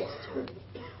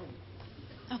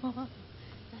 Oh,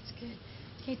 that's good.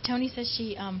 Okay, Tony says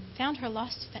she found her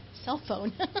lost cell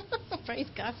phone. Praise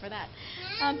God for that.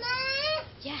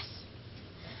 Yes.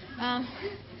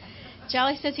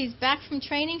 Jolly says he's back from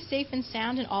training, safe and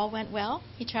sound, and all went well.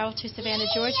 He traveled to Savannah,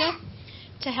 Georgia,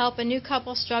 to help a new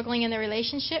couple struggling in their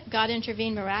relationship. God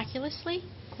intervened miraculously.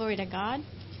 Glory to God.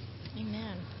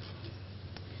 Amen.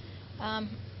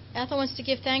 Ethel wants to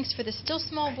give thanks for the still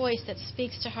small voice that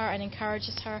speaks to her and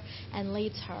encourages her and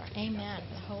leads her. Amen.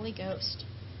 The Holy Ghost.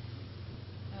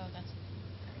 Oh, that's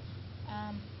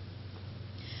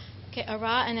okay.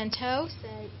 Ara and Anto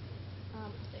say,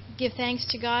 give thanks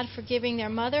to God for giving their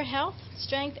mother health,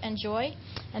 strength, and joy,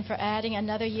 and for adding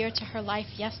another year to her life.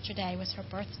 Yesterday was her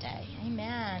birthday.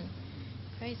 Amen.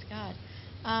 Praise God.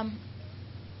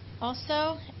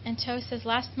 Also, Anto says,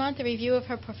 last month a review of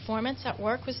her performance at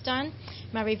work was done.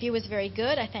 My review was very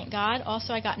good. I thank God.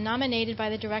 Also, I got nominated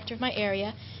by the director of my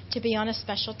area to be on a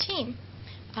special team.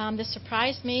 This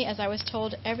surprised me, as I was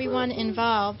told everyone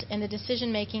involved in the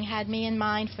decision-making had me in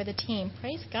mind for the team.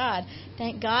 Praise God.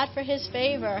 Thank God for His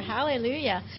favor. Hallelujah.